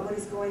know about what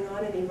is going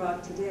on in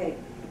Iraq today.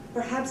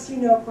 Perhaps you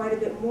know quite a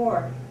bit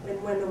more than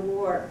when the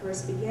war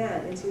first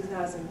began in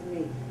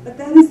 2003. But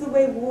that is the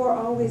way war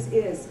always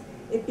is.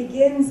 It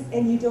begins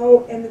and you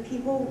don't, and the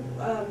people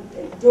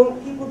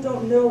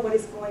don't know what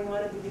is going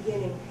on at the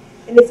beginning.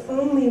 And it's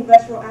only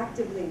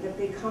retroactively that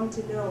they come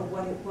to know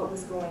what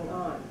was going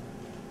on.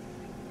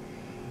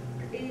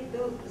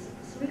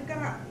 それか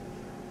ら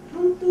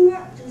本当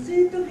は女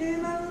性と平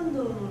和運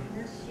動の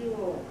話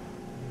を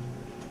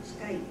し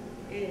たい、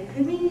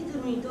フェミニズ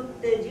ムにとっ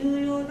て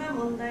重要な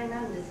問題な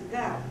んです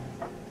が、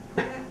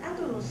これは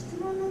後の質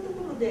問のと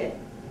ころで、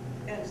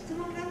質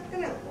問があった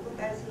らお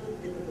答えする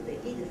ということで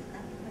いいです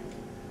か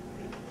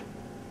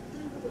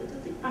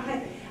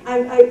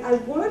？I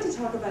want to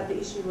talk about the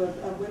issue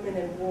of women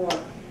and war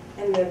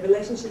and the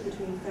relationship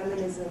between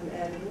feminism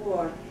and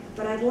war,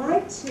 but I'd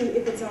like to,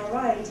 if it's all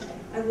right,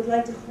 I would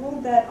like to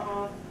hold that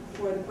off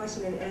for the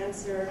question and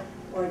answer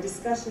or a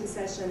discussion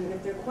session. And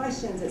if there are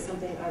questions, it's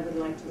something I would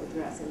like to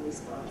address in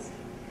response.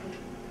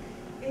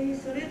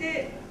 それ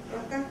で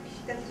私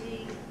た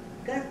ち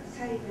が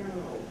裁判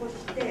を起こし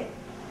て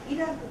イ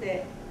ラク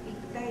で一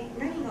体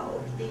何が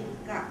起きている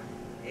か、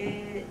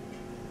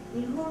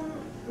日本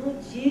の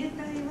自衛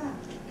隊は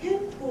憲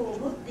法を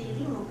持っている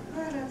にもか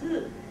かわら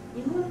ず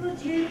日本の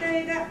自衛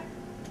隊が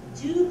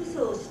重武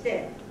装し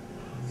て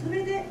そ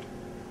れで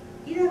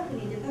イラク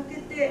に出かけ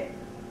て、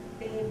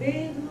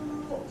米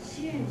軍を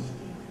支援して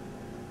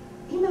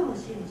いる。今も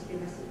支援してい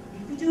ます。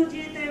陸上自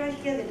衛隊は引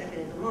き上げたけ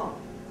れども、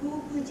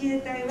航空自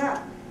衛隊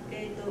は、米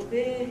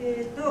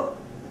兵と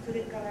そ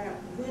れから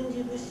軍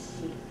事物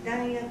資、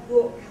弾薬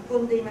を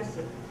運んでいます。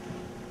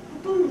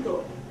ほとん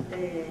ど、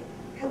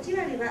8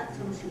割は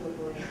その仕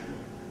事をやる、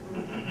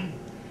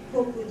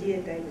航空自衛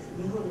隊です、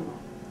日本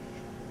の。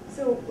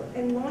So,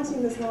 in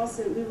launching this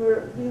lawsuit, we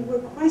were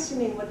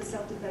questioning what the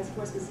self-defense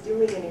force was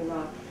doing in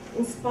Iraq,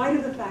 in spite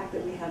of the fact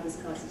that we have this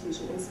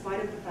constitution, in spite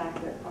of the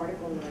fact that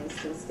Article 9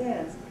 still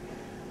stands.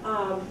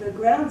 The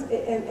grounds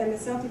and the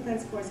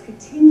self-defense force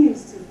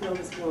continues to fill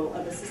this role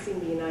of assisting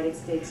the United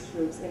States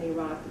troops in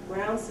Iraq. The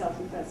ground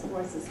self-defense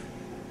forces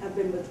have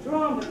been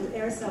withdrawn, but the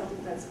air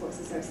self-defense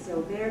forces are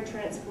still there,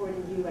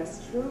 transporting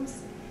U.S.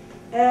 troops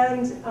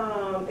and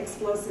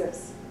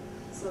explosives.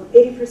 So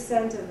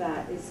 80% of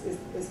that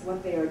is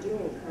what they are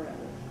doing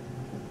currently.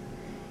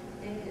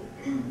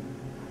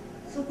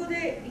 そこ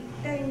で一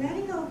体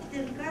何が起きて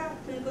いるか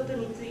ということ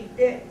につい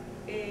て、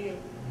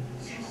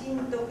写真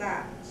と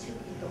か手記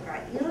とか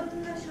いろ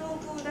んな証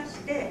拠を出し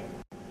て、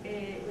訴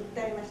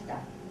えました。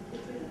ダ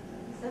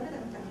メだっ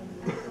た。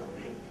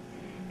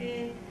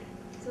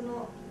そ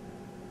の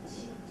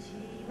血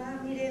ま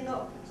みれ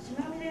の少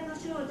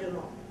女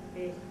の、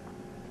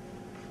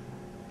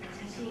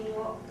写真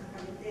を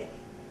掲げて、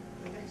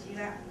私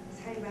が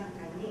裁判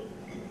官に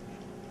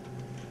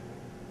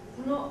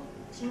この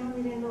血ま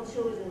みれの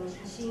少女の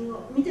写真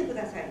を見てく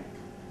ださい、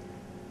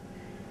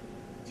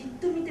じっ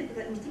と見てく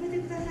だ見つめて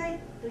ください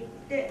と言っ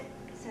て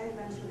裁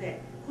判所で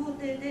法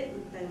廷で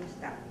訴えまし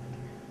た。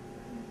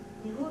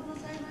日本の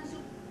裁判所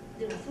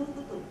ではそうい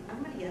うことあん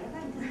まりやら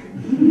ないんです。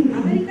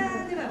アメリ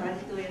カでは割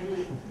とやる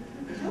で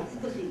しょ、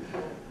少し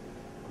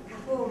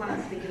パフォーマン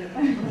ス的な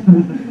感じ。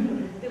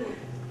でも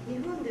日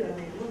本では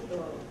ね、もっ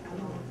と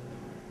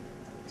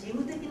事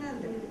務的な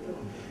んだけど、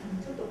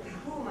ちょっとパ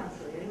フォーマン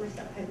スをやりまし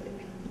た。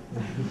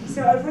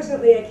So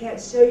unfortunately, I can't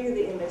show you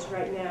the image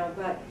right now,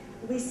 but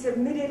we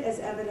submitted as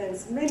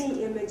evidence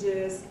many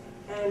images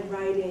and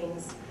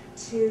writings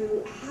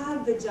to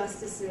have the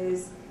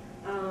justices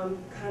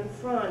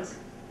confront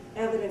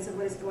evidence of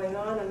what is going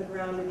on the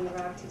ground in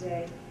Iraq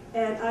today.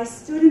 And I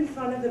stood in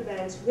front of the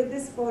bench with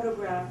this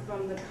photograph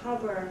from the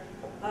cover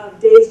of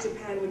Days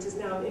Japan, which is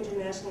now an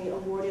internationally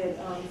awarded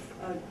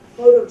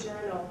photo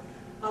journal,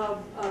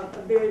 of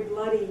a very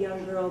bloody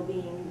young girl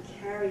being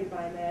carried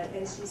by men.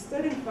 And she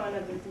stood in front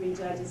of the three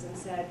judges and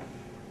said,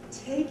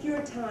 take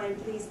your time,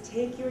 please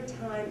take your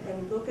time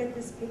and look at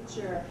this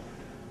picture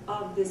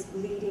of this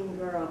bleeding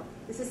girl.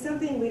 This is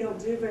something we don't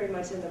do very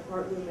much in the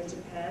courtroom in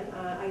Japan.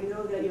 I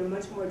know that you're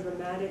much more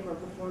dramatic or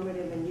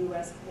performative in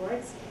US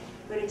courts,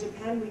 but in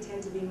Japan we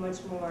tend to be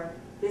much more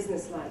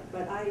businesslike.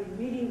 But I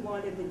really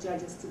wanted the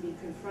judges to be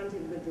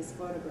confronted with this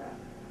photograph.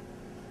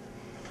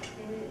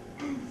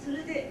 そ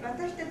れで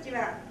私たち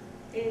は、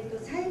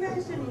裁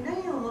判所に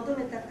何を求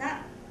めた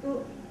かとい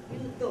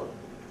うと、もう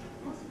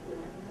少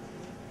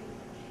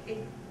し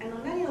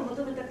何を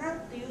求めたか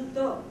という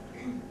と、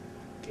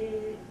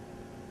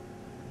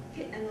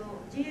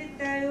自衛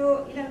隊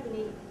をイラク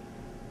に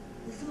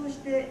武装し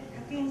て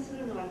派遣す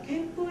るのは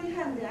憲法違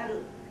反であ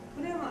る。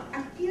これはもう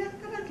明ら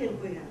かな憲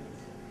法違反で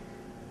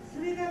す。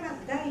それがま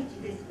ず第一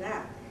です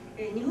が、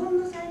日本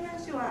の裁判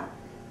所は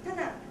た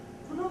だ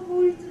この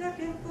法律が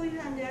憲法違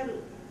反であ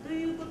ると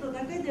いうこと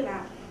だけで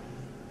は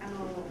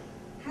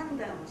判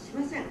断をし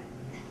ません。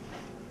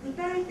具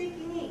体的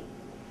に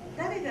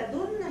誰が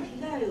どんな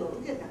被害を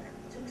受けたか、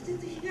直接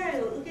被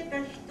害を受けた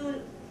人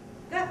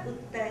が訴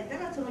えた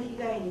らその被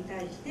害に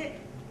対して、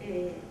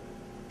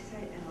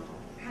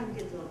判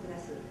決を下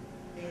す、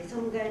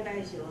損害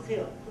賠償をせ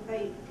よとか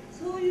いう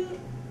そういう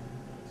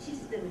シ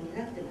ステムに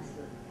なってます。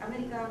アメ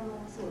リカ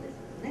もそうです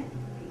よね。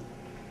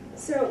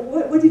So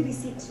what did we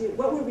seek to?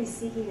 What were we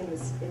seeking in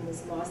this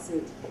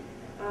lawsuit?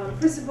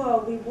 First of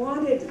all, we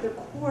wanted the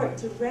court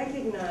to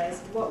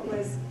recognize what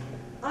was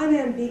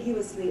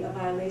unambiguously a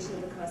violation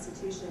of the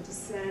Constitution to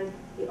send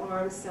the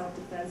armed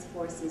self-defense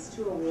forces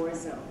to a war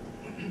zone.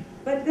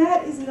 But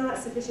that is not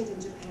sufficient in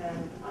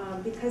Japan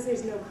because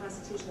there's no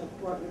constitutional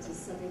court, which is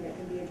something that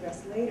can be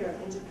addressed later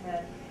in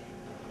Japan.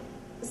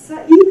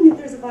 So even if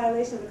there's a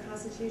violation of the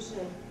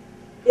Constitution,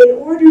 in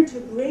order to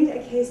bring a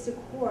case to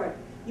court,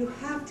 you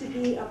have to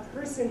be a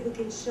person who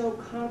can show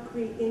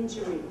concrete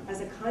injury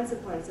as a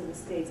consequence of the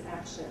state's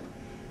action.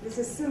 This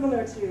is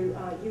similar to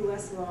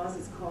U.S. laws.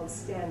 It's called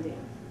standing.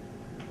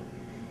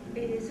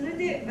 それ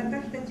で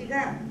私たち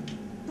が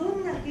ど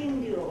んな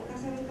権利を侵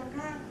された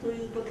かと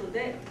いうこと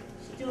で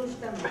主張し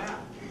たのは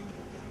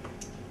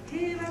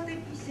平和的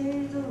生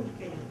存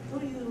権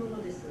というも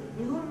のです。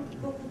日本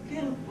国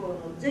憲法の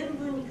全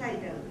文に書い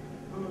てある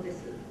もので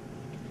す。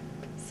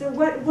So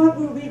what were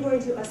we going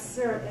to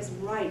assert as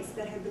rights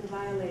that had been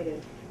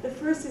violated? The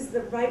first is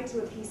the right to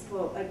a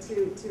peaceful,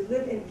 to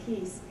live in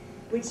peace,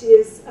 which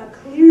is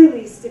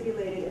clearly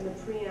stipulated in the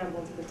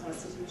preamble to the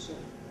Constitution.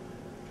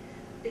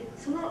 で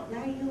その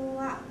内容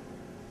は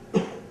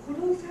殺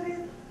され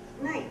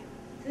ない、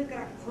それか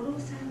ら殺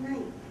さない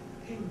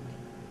権利、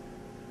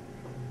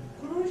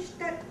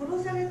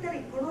殺された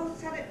り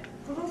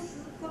殺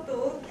すことこと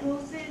を強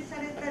制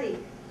されたり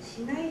し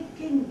ない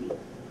権利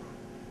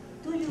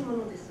というも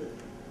のです。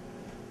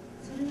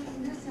それは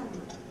皆さん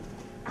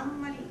あ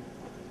んまり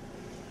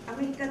ア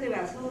メリカで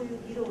はそういう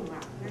議論は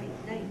ないで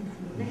す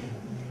よね。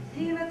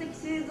平和的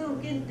生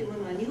存権というも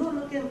のは日本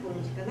の憲法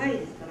にしかない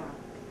ですから、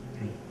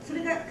そ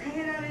れが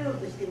変えられよう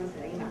としています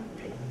が今。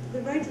The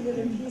right to live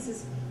in peace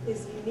is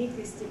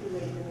uniquely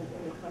stipulated in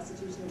the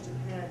Constitution of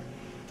Japan.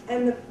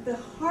 And the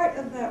heart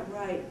of that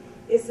right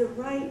is the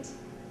right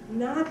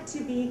not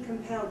to be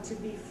compelled, to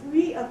be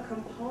free of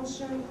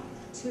compulsion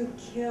to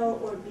kill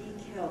or be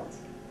killed.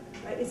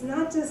 Right? It's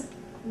not just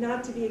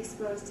not to be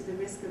exposed to the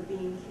risk of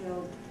being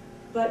killed,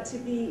 but to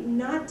be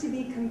not to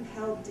be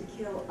compelled to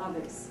kill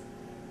others.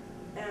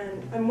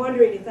 And I'm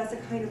wondering if that's a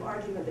kind of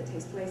argument that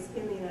takes place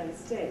in the United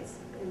States.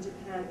 In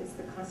Japan, it's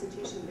the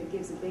Constitution that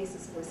gives a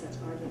basis for such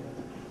argument.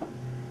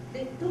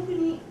 で特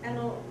に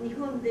日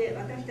本で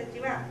私たち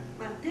は、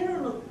テロ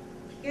の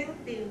危険っ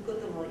ていうこ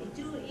とも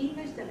一応言い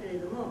ましたけれ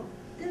ども、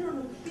テロ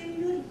の危険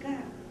よりか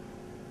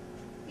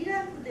イ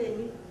ラクで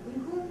日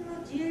本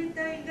の自衛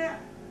隊が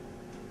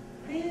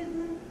米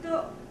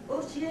軍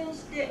を支援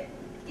して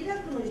イラ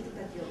クの人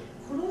たちを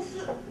殺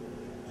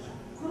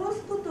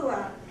すこと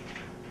が、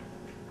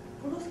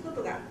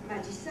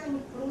実際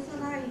に殺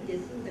さないで済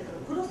んだか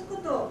ら殺すこ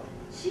とを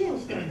支援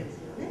したわけです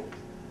よね。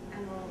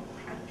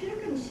明ら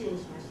かに支援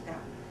しました。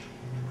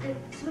で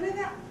それが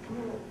も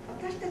う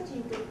私たち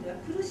にとっては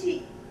苦し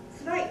い、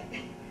辛い、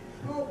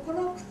もうこ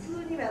の苦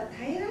痛には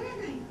耐えられな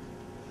い。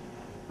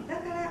だ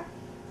から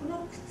こ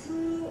の苦痛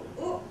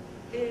を、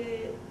与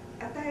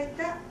え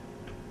た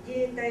自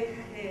衛隊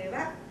派兵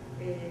は、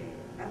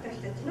私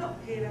たちの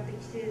平和的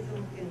生存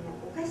権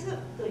を侵す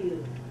と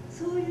いう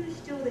そういう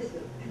主張です。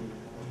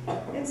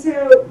And so,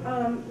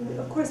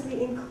 of course,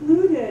 we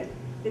included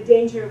the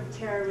danger of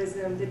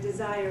terrorism, the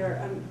desire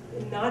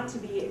not to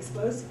be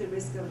exposed to the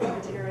risk of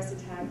a terrorist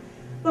attack.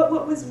 But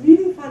what was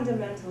really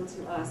fundamental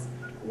to us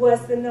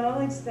was the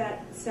knowledge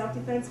that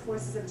self-defense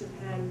forces of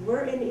Japan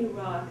were in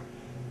Iraq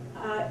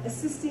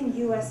assisting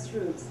U.S.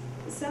 troops.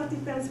 The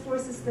self-defense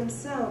forces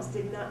themselves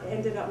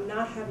ended up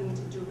not having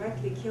to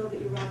directly kill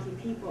the Iraqi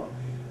people.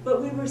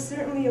 But we were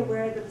certainly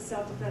aware that the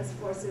self-defense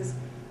forces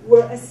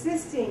were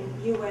assisting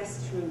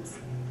U.S. troops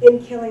in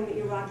killing the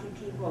Iraqi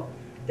people.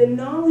 The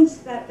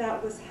knowledge that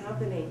that was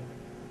happening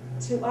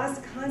to us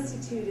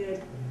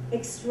constituted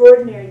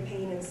extraordinary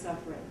pain and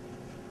suffering.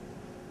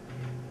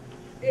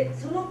 で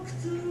その苦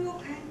痛を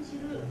感じ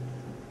る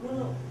も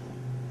の、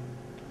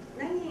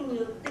何に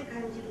よって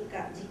感じる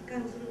か、実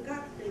感する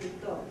かという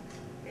と、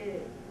3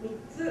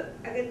つ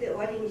挙げて終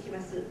わりにし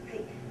ます。はい、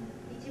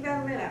1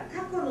番目は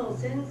過去の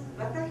私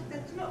た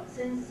ちの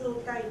戦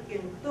争体験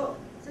と、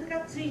それか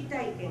ら追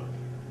体験、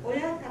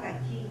親から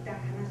聞いた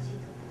話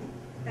とかね。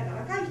だか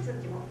ら若い人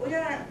たちも親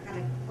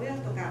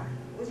とか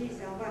おじい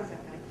さんおばあさ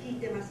んから聞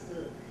いてま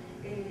す。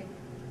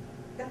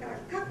だから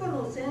過去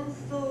の戦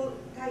争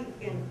体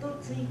験と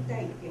追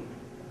体験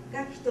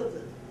が1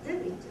つ、全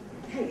部言っち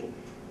ゃう。はい、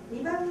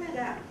2番目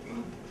が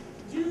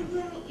従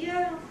軍慰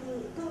安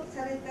婦と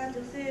された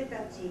女性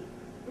たち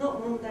の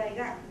問題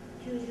が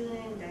90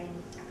年代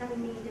に明る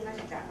みに出まし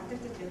た。私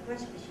たちが詳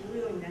しく知る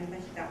ようになりま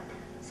した。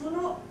そ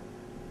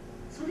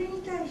れ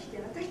に対し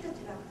て私た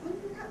ちはこん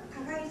な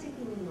加害責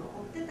任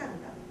を負ってたん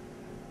だ。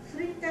そ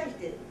れに対し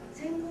て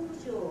戦後保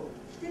障を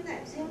してな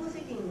い、戦後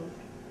責任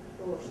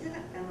をしてな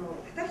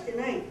果たして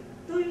ない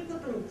というこ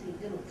とについ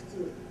ての苦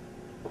痛。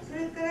そ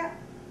れから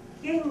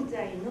現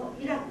在の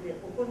イラクで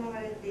行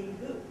われてい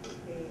る、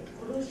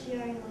殺し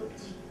合いの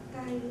実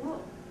態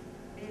を、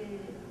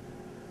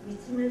見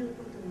つめる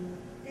ことによ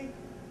って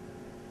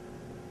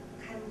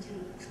感じる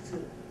苦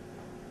痛。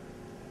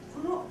こ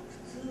の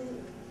苦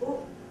痛を、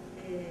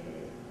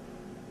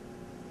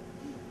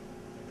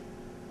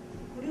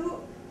これを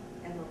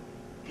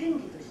権利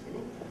としてね、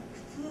苦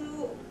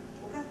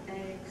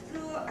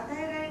痛を与え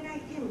られな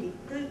い権利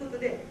ということ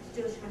で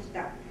主張しまし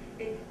た。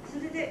そ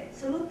れで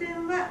その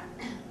点は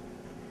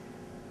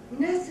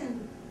皆さんはど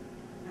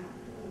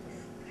うで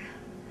すか。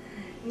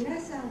皆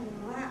さん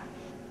は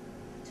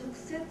直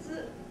接、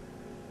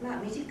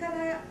身近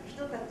な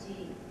人た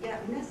ち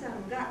や皆さ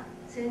んが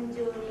戦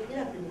場にイ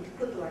ラクに行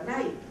くことはな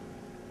い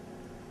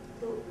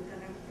と伺って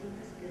い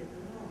ますけれど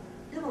も、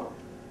でも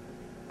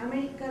ア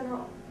メリカ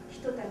の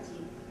人た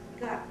ち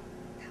が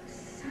たく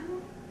さん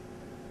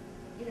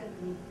イラク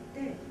に行っ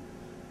て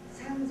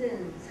3300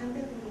人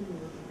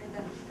を埋め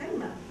たんですか、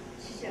今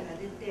死者が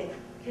出て、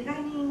怪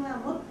我人は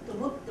もっと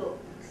もっと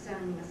たくさ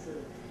んいます。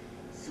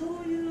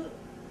そういう、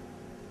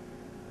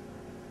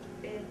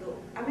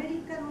アメリ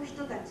カの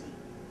人たち、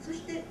そ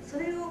してそ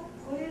れを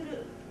超え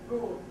る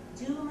もう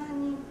10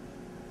万人、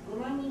5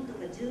万人とか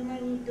10万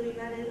人と言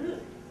われ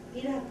る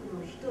イラク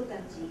の人た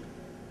ち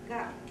が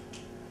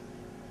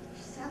悲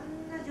惨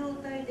な状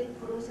態で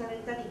殺され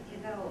たり、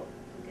怪我を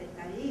受け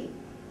たり、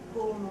拷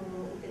問を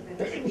受け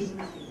たりしてい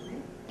ますよね。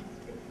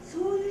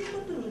そういう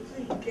ことにつ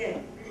い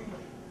て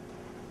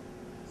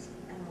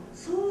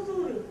想像力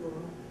を持っ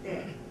て、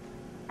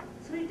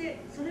それで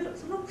そ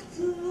の苦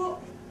痛を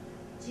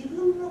自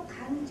分の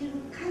感じる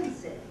感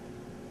性、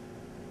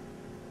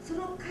そ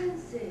の感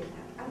性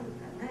がある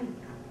かない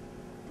か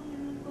とい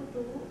うこと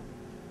を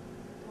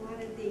問わ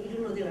れてい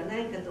るのではな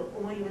いかと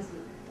思います。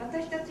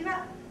私たち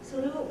はそ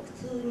れを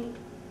普通に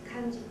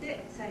感じ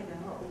て裁判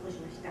を起こ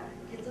しました。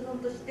結論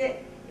とし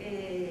て、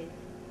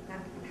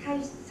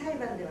裁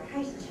判では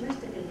敗訴しまし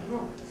たけれど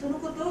も、その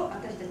ことを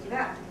私たち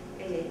は、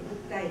訴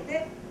え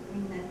て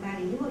みんな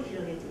周りにも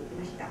広げていき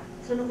ました。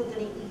そのこと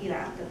に意義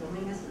はあったと思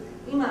います。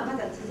今ま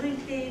だ続い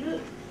ている、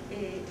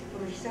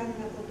この悲惨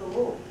なこと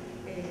を、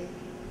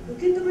受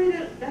け止めら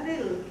れ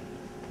る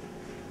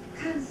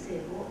感性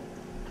を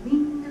み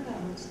んなが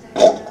持ちたい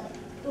な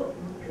と思っ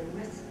ており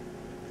ます。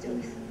以上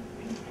です。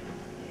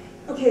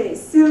Okay,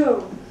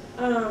 so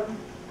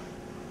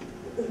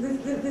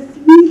the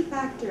three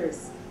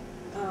factors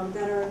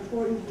that are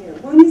important here.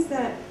 One is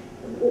that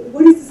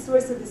what is the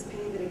source of this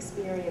pain that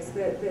experience,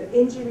 the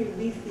injury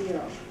we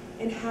feel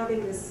in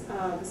having this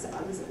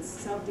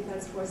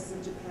self-defense forces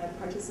of Japan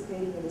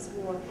participating in this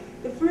war.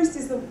 The first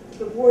is the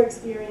war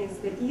experience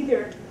that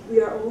either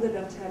we are old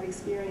enough to have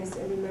experienced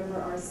and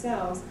remember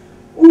ourselves,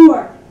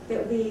 or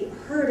that we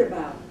heard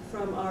about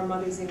from our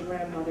mothers and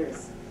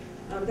grandmothers.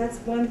 That's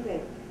one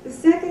thing. The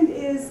second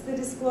is the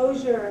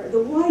disclosure,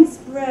 the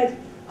widespread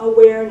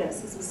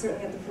awareness, this was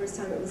certainly at the first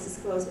time it was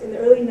disclosed, in the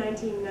early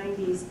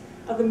 1990s,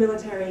 of the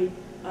military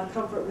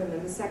comfort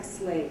women, the sex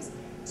slaves,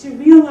 to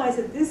realize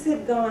that this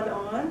had gone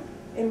on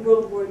in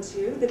World War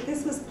II, that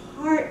this was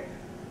part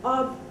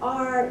of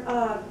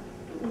our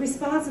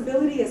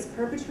responsibility as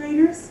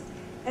perpetrators,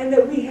 and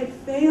that we had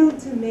failed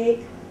to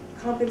make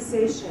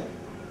compensation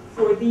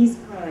for these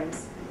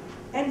crimes.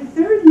 And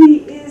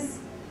thirdly is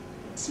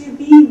to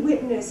be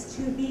witness,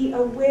 to be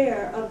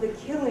aware of the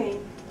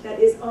killing that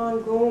is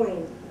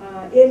ongoing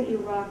in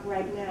Iraq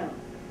right now.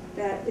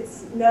 That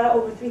it's now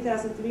over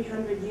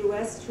 3,300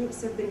 US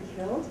troops have been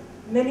killed,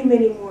 many,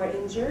 many more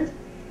injured.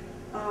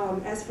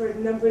 As for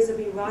numbers of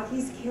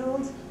Iraqis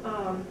killed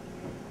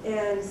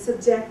and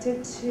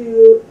subjected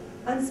to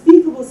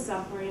unspeakable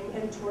suffering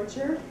and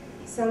torture,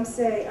 some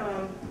say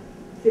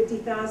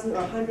 50,000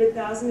 or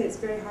 100,000, it's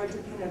very hard to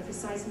pin a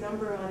precise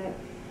number on it.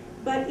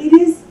 But it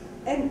is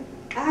an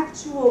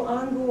actual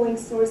ongoing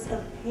source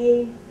of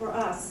pain for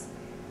us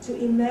to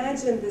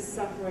imagine this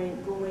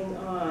suffering going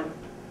on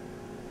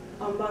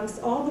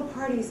amongst all the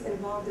parties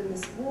involved in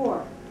this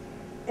war.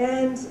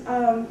 And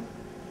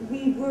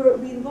we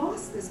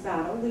lost this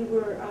battle.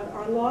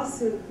 Our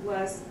lawsuit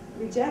was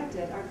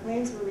rejected, our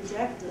claims were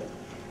rejected.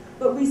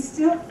 But we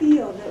still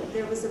feel that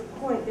there was a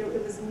point,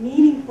 it was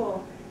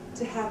meaningful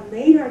to have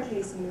made our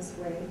case in this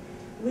way.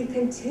 We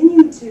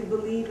continue to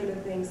believe in the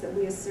things that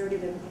we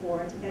asserted in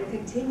court and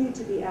continue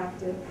to be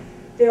active.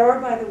 There are,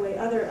 by the way,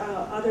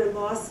 other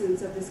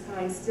lawsuits of this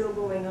kind still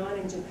going on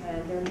in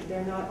Japan.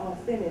 They're not all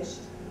finished.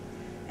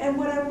 And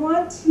what I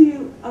want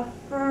to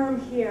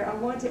affirm here, I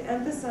want to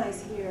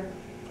emphasize here,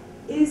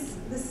 is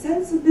the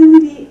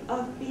sensibility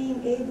of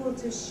being able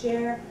to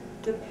share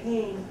the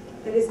pain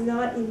that is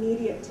not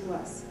immediate to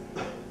us.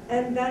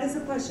 And that is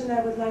a question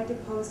I would like to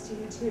pose to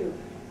you too.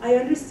 I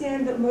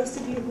understand that most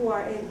of you who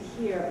are in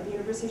here at the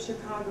University of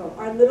Chicago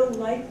are little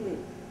likely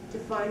to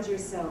find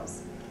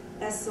yourselves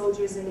as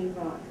soldiers in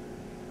Iraq.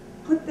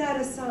 Put that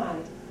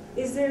aside.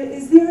 Is there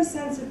a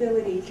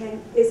sensibility,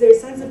 is there a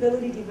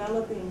sensibility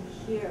developing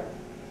here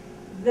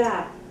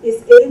that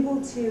is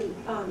able to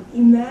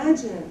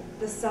imagine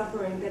the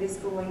suffering that is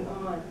going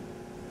on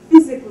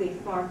physically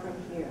far from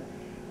here?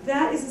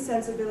 That is a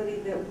sensibility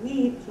that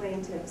we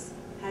plaintiffs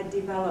had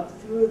developed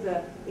through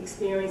the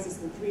experiences,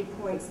 the 3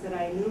 points that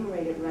I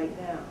enumerated right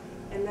now.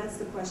 And that's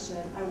the question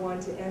I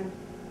want to end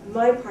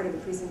my part of the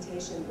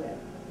presentation with.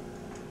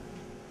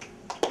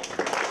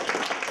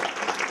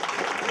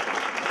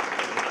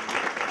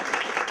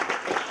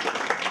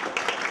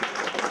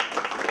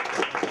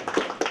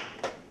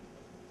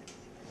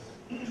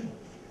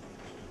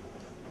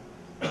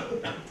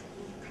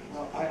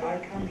 Well, I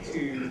come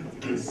to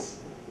this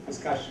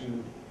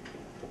discussion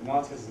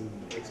not as an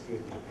expert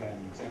in Japan,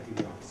 exactly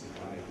the opposite.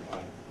 I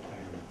have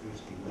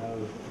virtually no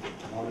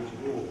knowledge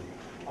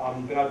at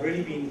all. But I've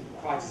really been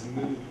quite as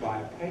moved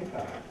by a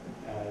paper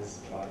as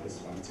by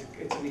this one.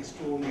 It's an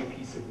extraordinary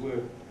piece of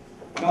work,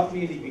 not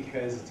merely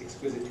because it's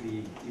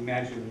exquisitely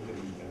imagined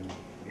and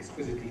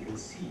exquisitely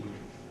conceived,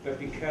 but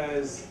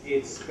because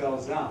it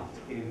spells out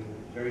in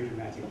very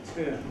dramatic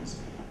terms,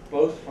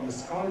 both from a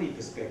scholarly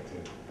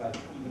perspective, but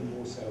even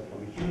more so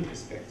from a human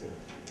perspective,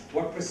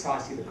 what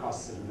precisely the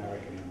costs of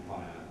American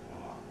empire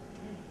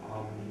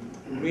are.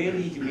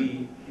 Rarely do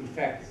we, in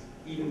fact,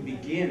 even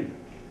begin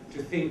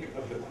to think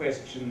of the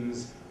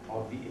questions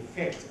of the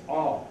effect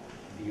of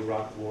the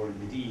Iraq War,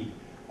 indeed,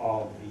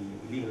 of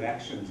the illegal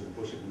actions of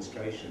the Bush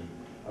administration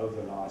over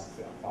the last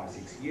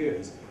 5-6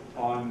 years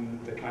on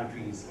the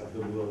countries of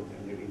the world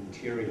and their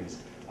interiors.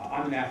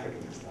 I'm an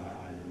Africanist.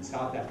 I live in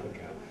South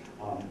Africa.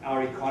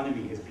 Our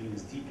economy has been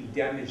as deeply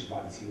damaged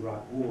by this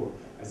Iraq war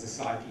as the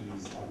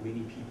psyches of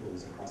many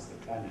peoples across the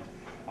planet.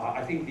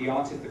 I think the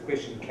answer to the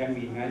question, can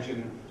we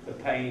imagine the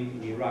pain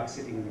in Iraq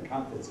sitting in the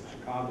comforts of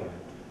Chicago?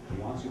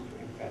 The answer is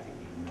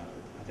emphatically no.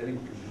 I don't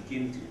think we can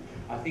begin to.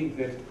 I think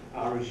that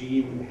our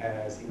regime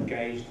has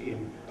engaged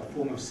in a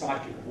form of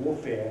psychic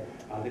warfare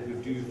that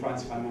would do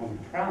Frantz Fanon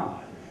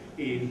proud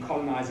in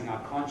colonizing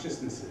our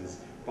consciousnesses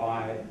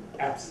by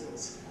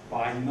absence,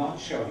 by not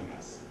showing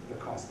us the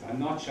cost, by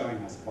not showing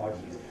us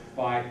bodies,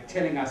 by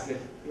telling us that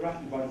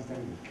Iraqi bodies don't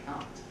even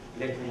count,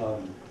 let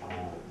alone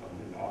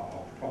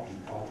are properly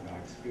part of our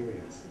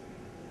experience.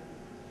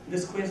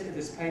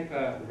 This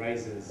paper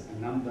raises a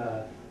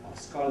number of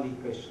scholarly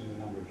questions, a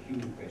number of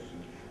human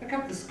questions. A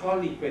couple of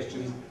scholarly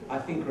questions I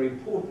think are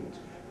important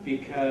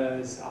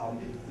because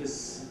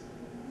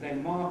they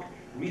mark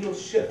real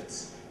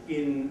shifts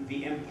in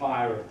the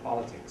empire of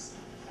politics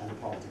and the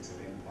politics of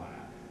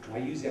empire. And I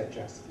use that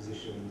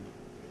juxtaposition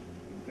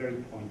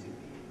very pointedly.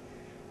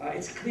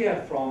 It's clear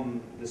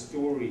from the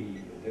story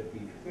that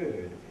we've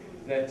heard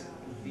that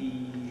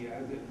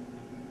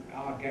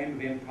our game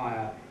of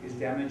empire is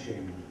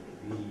damaging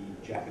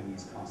the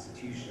Japanese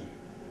constitution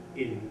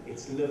in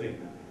its living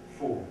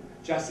form,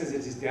 just as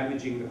it is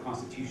damaging the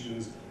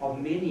constitutions of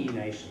many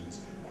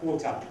nations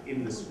caught up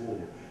in this war.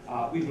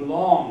 We've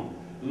long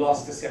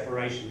lost the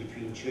separation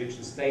between church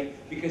and state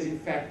because, in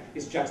fact,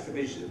 its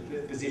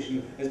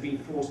juxtaposition has been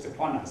forced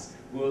upon us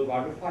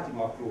worldwide. We're fighting,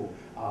 after all,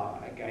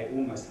 an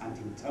almost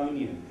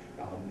Huntingtonian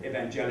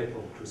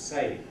evangelical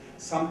crusade,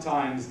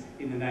 sometimes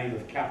in the name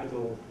of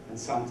capital and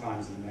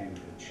sometimes in the name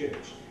of the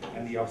church.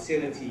 And the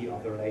obscenity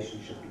of the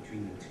relationship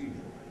between the two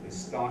is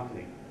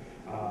startling.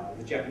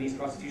 The Japanese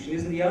constitution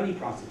isn't the only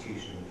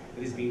constitution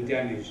that is being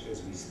damaged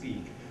as we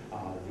speak.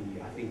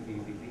 I think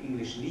the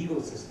English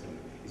legal system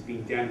is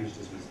being damaged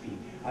as we speak.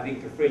 I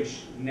think the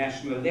French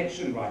national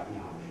election right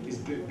now is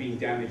being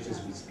damaged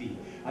as we speak.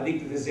 I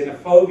think that the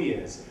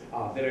xenophobias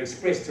that are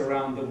expressed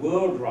around the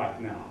world right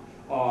now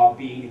are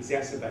being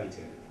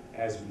exacerbated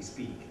as we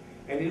speak.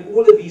 And in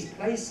all of these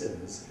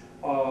places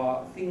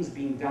are things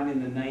being done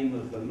in the name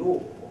of the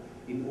law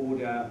in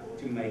order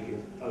to make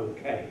it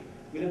okay.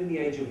 We live in the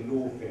age of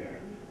lawfare,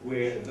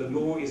 where the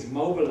law is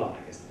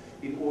mobilized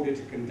in order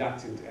to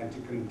conduct and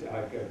to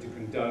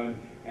condone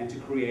and to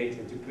create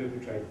and to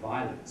perpetrate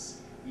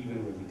violence,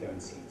 even when we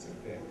don't see its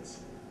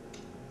effects.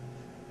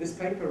 This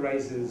paper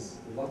raises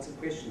lots of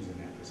questions in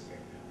that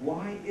respect.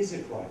 Why is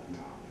it right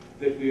now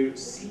that we're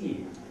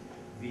seeing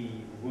the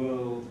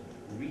world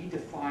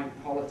redefine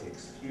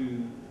politics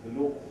through the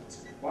law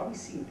courts? Why are we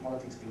seeing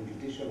politics being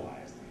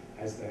judicialized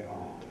as they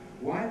are?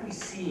 Why are we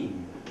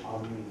seeing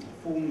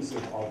forms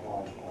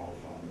of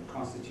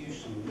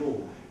constitutional law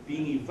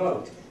being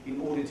evoked in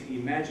order to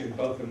imagine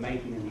both the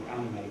making and the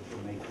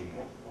unmaking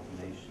of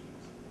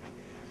nations?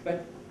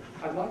 But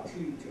I'd like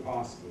to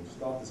ask or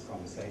start this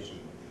conversation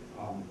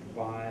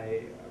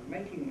by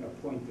making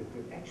a point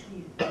that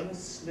actually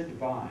almost slid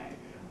by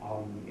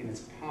in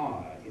its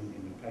power in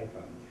the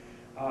paper.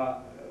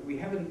 We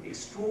have an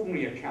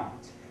extraordinary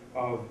account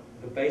of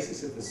the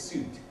basis of the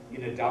suit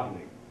in a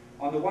doubling.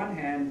 On the one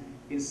hand,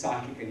 in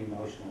psychic and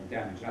emotional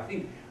damage. And I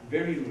think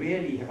very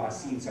rarely have I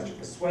seen such a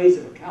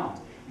persuasive account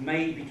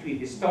made between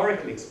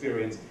historical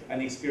experience and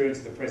the experience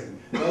of the present.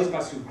 Those of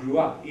us who grew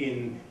up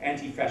in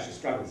anti-fascist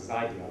struggles, as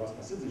I did, I lost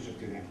my citizenship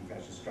during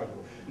anti-fascist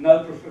struggle,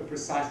 know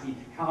precisely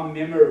how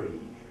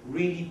memory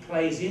really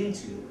plays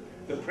into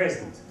the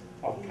present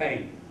of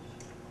pain.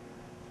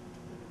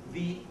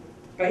 The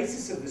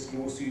basis of this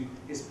lawsuit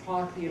is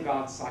partly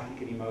about psychic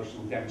and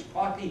emotional damage,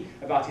 partly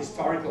about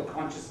historical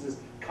consciousness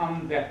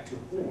come back to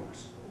haunt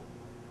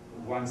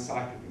one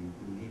psychic and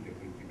indeed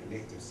the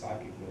collective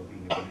psychic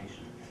well-being of the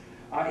nation.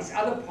 Its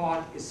other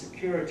part is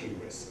security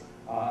risk.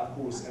 Of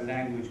course, a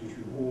language which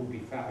we've all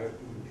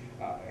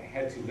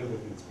had to live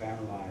with in its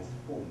banalized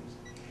forms.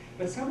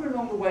 But somewhere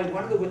along the way,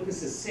 one of the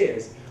witnesses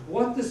says,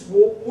 what this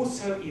war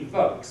also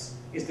evokes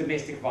is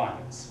domestic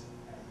violence.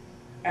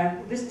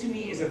 And this to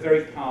me is a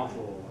very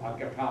powerful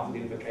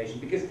invocation,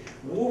 because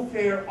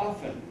warfare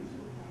often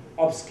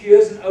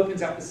obscures and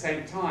opens up at the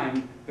same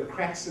time the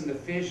cracks and the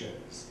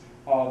fissures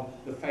of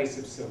the face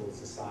of civil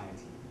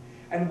society.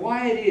 And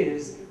why it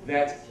is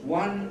that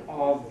one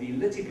of the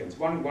litigants,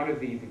 one of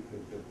the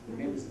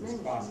members of this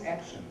class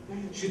action,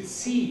 should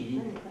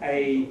see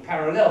a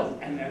parallel,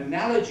 an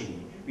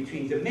analogy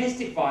between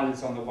domestic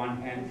violence on the one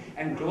hand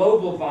and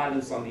global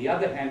violence on the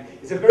other hand,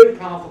 is a very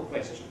powerful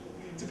question.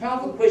 It's a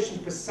powerful question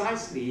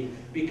precisely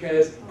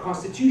because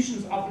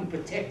constitutions often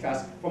protect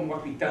us from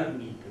what we don't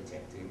need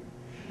protecting,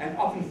 and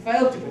often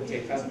fail to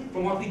protect us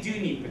from what we do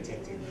need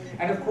protecting.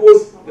 And of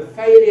course, the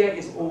failure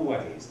is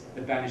always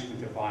the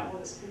banishment of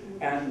violence.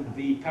 And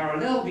the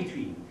parallel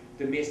between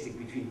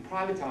between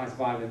privatized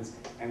violence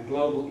and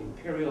global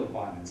imperial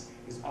violence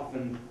is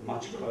often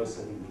much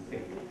closer than we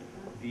think.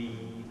 The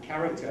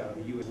character of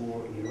the US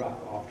war in Iraq,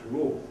 after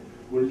all,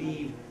 will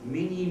leave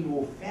many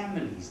more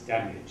families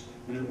damaged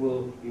than it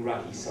will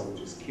Iraqi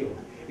soldiers killed.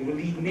 It will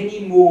leave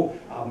many more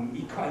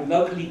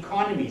local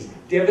economies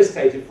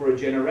devastated for a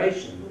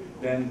generation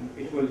than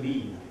it will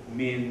leave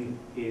men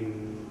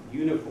in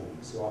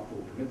uniforms who, after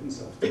all, commit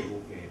themselves to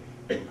warfare,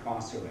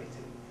 incarcerated.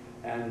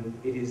 And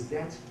it is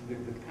that, the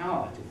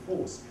power to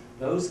force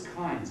those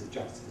kinds of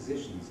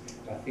juxtapositions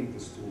that I think the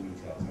story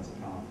tells us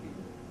powerfully.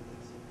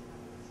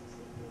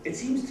 it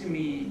seems to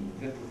me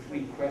that the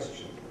three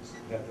questions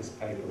that this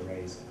paper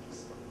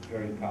raises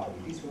very powerfully,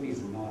 at least for me as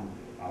a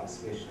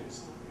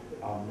non-specialist,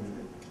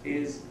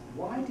 is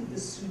why did the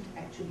suit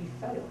actually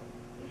fail?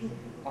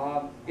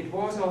 It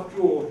was,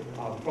 after all,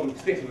 from the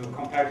perspective of a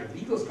comparative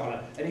legal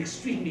scholar, an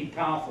extremely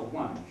powerful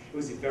one. It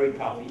was very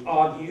powerfully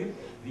argued.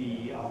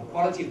 The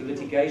quality of the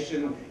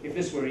litigation, if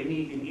this were in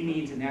any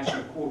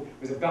international court,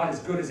 was about as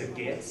good as it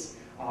gets.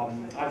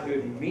 I've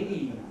heard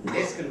many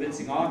less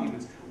convincing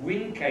arguments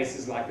win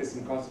cases like this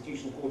in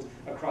constitutional courts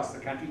across the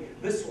country.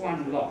 This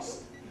one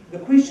lost. The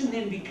question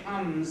then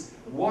becomes,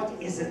 what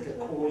is it that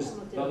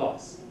caused the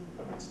loss?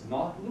 It's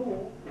not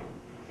law.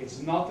 It's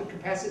not the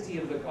capacity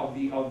of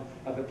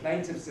the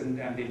plaintiffs and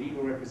their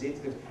legal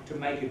representatives to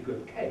make a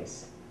good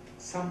case.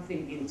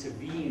 Something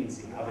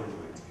intervenes, in other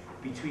words,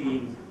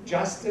 between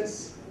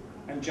justice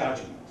and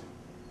judgment.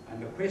 And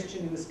the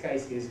question in this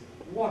case is,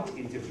 what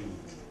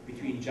intervenes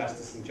between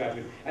justice and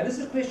judgment? And this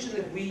is a question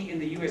that we in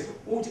the US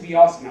ought to be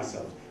asking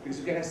ourselves, because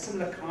we're going to have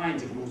similar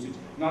kinds of lawsuits,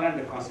 not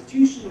under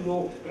constitutional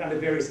law, but under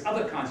various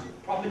other kinds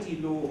of property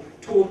law,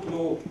 tort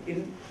law,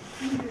 in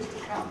years to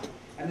come.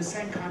 And the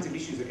same kinds of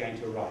issues are going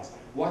to arise.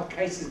 What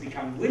cases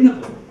become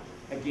winnable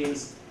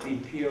against the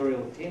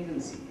imperial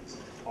tendencies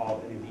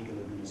of an illegal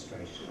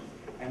administration?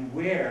 And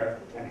where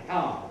and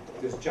how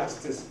does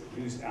justice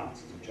lose out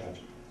to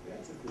judgment?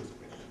 That's the first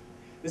question.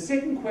 The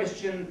second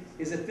question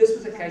is that this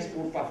was a case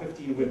brought by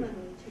 15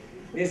 women.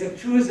 There's a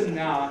truism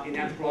now in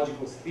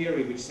anthropological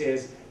theory which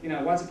says, you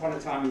know, once upon a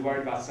time we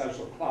worried about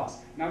social class,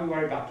 now we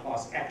worry about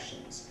class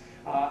actions.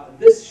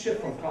 This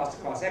shift from class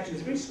to class action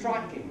is very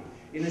striking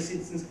in this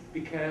instance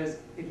because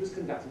it was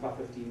conducted by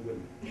 15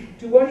 women.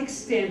 To what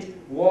extent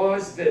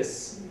was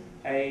this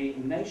a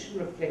nation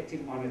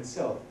reflecting on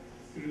itself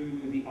through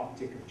the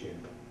optic of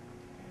gender?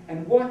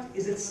 And what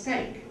is at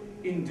stake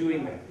in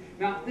doing that?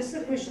 Now, this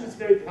is a question that's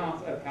very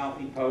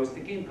powerfully posed,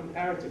 again,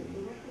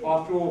 comparatively.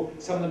 After all,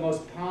 some of the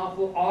most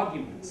powerful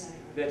arguments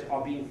that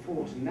are being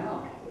fought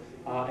now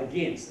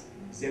against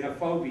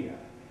xenophobia,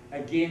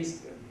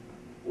 against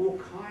all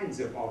kinds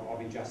of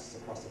injustice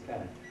across the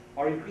planet,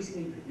 are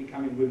increasingly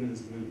becoming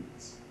women's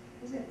movements.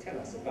 What does that tell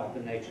us about the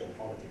nature of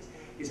politics?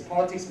 Is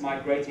politics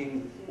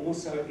migrating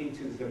also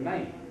into the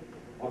domain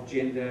of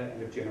gender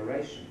and of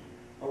generation,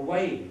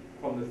 away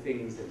from the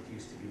things that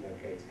used to be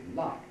located in,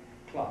 like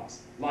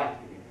class, like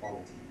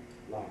inequality,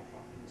 like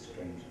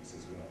strangeness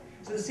as well?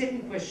 So the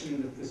second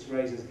question that this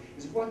raises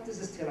is, what does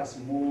this tell us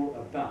more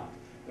about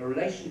the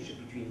relationship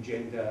between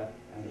gender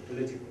and the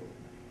political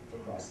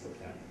across the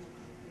planet?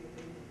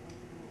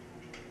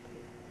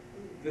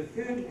 The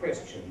third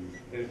question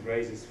that it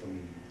raises for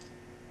me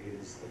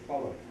is the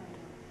following.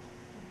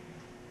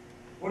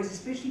 What is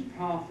especially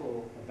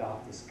powerful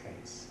about this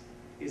case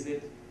is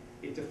that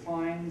it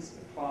defines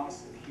a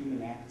class of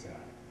human actor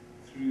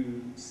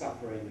through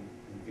suffering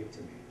and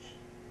victimage.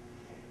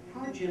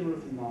 How general a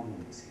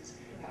phenomenon this is.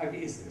 How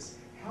is this?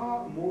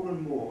 How more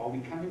and more are we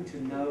coming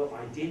to know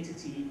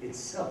identity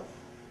itself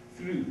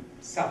through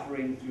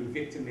suffering, through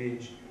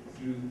victimage,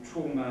 through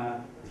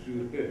trauma,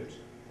 through hurt?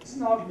 This is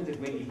an argument that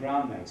Wendy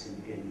Brown makes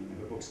in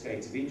her book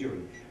States of Injury.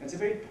 And it's a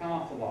very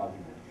powerful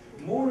argument.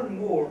 More and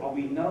more are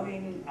we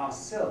knowing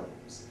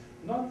ourselves,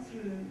 not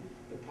through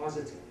the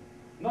positive,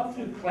 not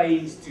through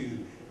claims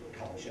to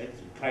culture,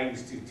 through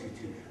claims to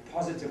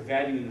positive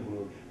value in the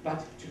world,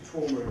 but to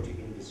trauma and to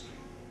industry.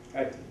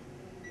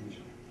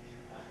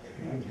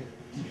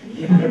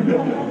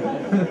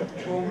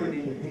 Trauma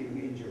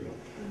and injury.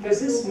 Does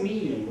this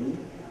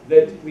mean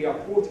that we are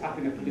caught up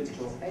in a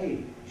political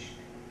age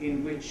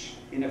in which,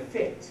 in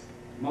effect,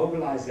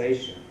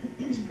 mobilization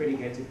is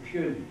predicated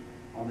purely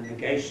on the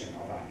negation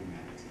of our humanity?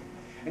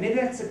 And if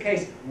that's the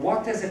case,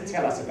 what does it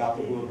tell us about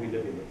the world we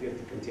live in at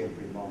the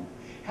contemporary moment?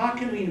 How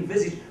can we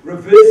envisage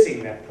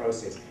reversing that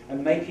process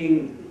and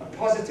making a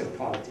positive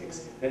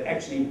politics that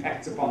actually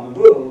impacts upon the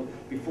world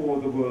before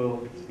the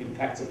world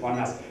impacts upon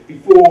us,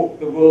 before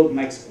the world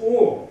makes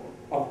all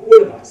of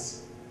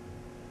us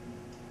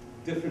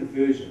different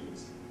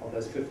versions of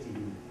those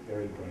 15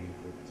 very brave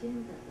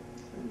women?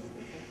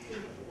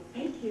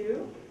 Thank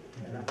you.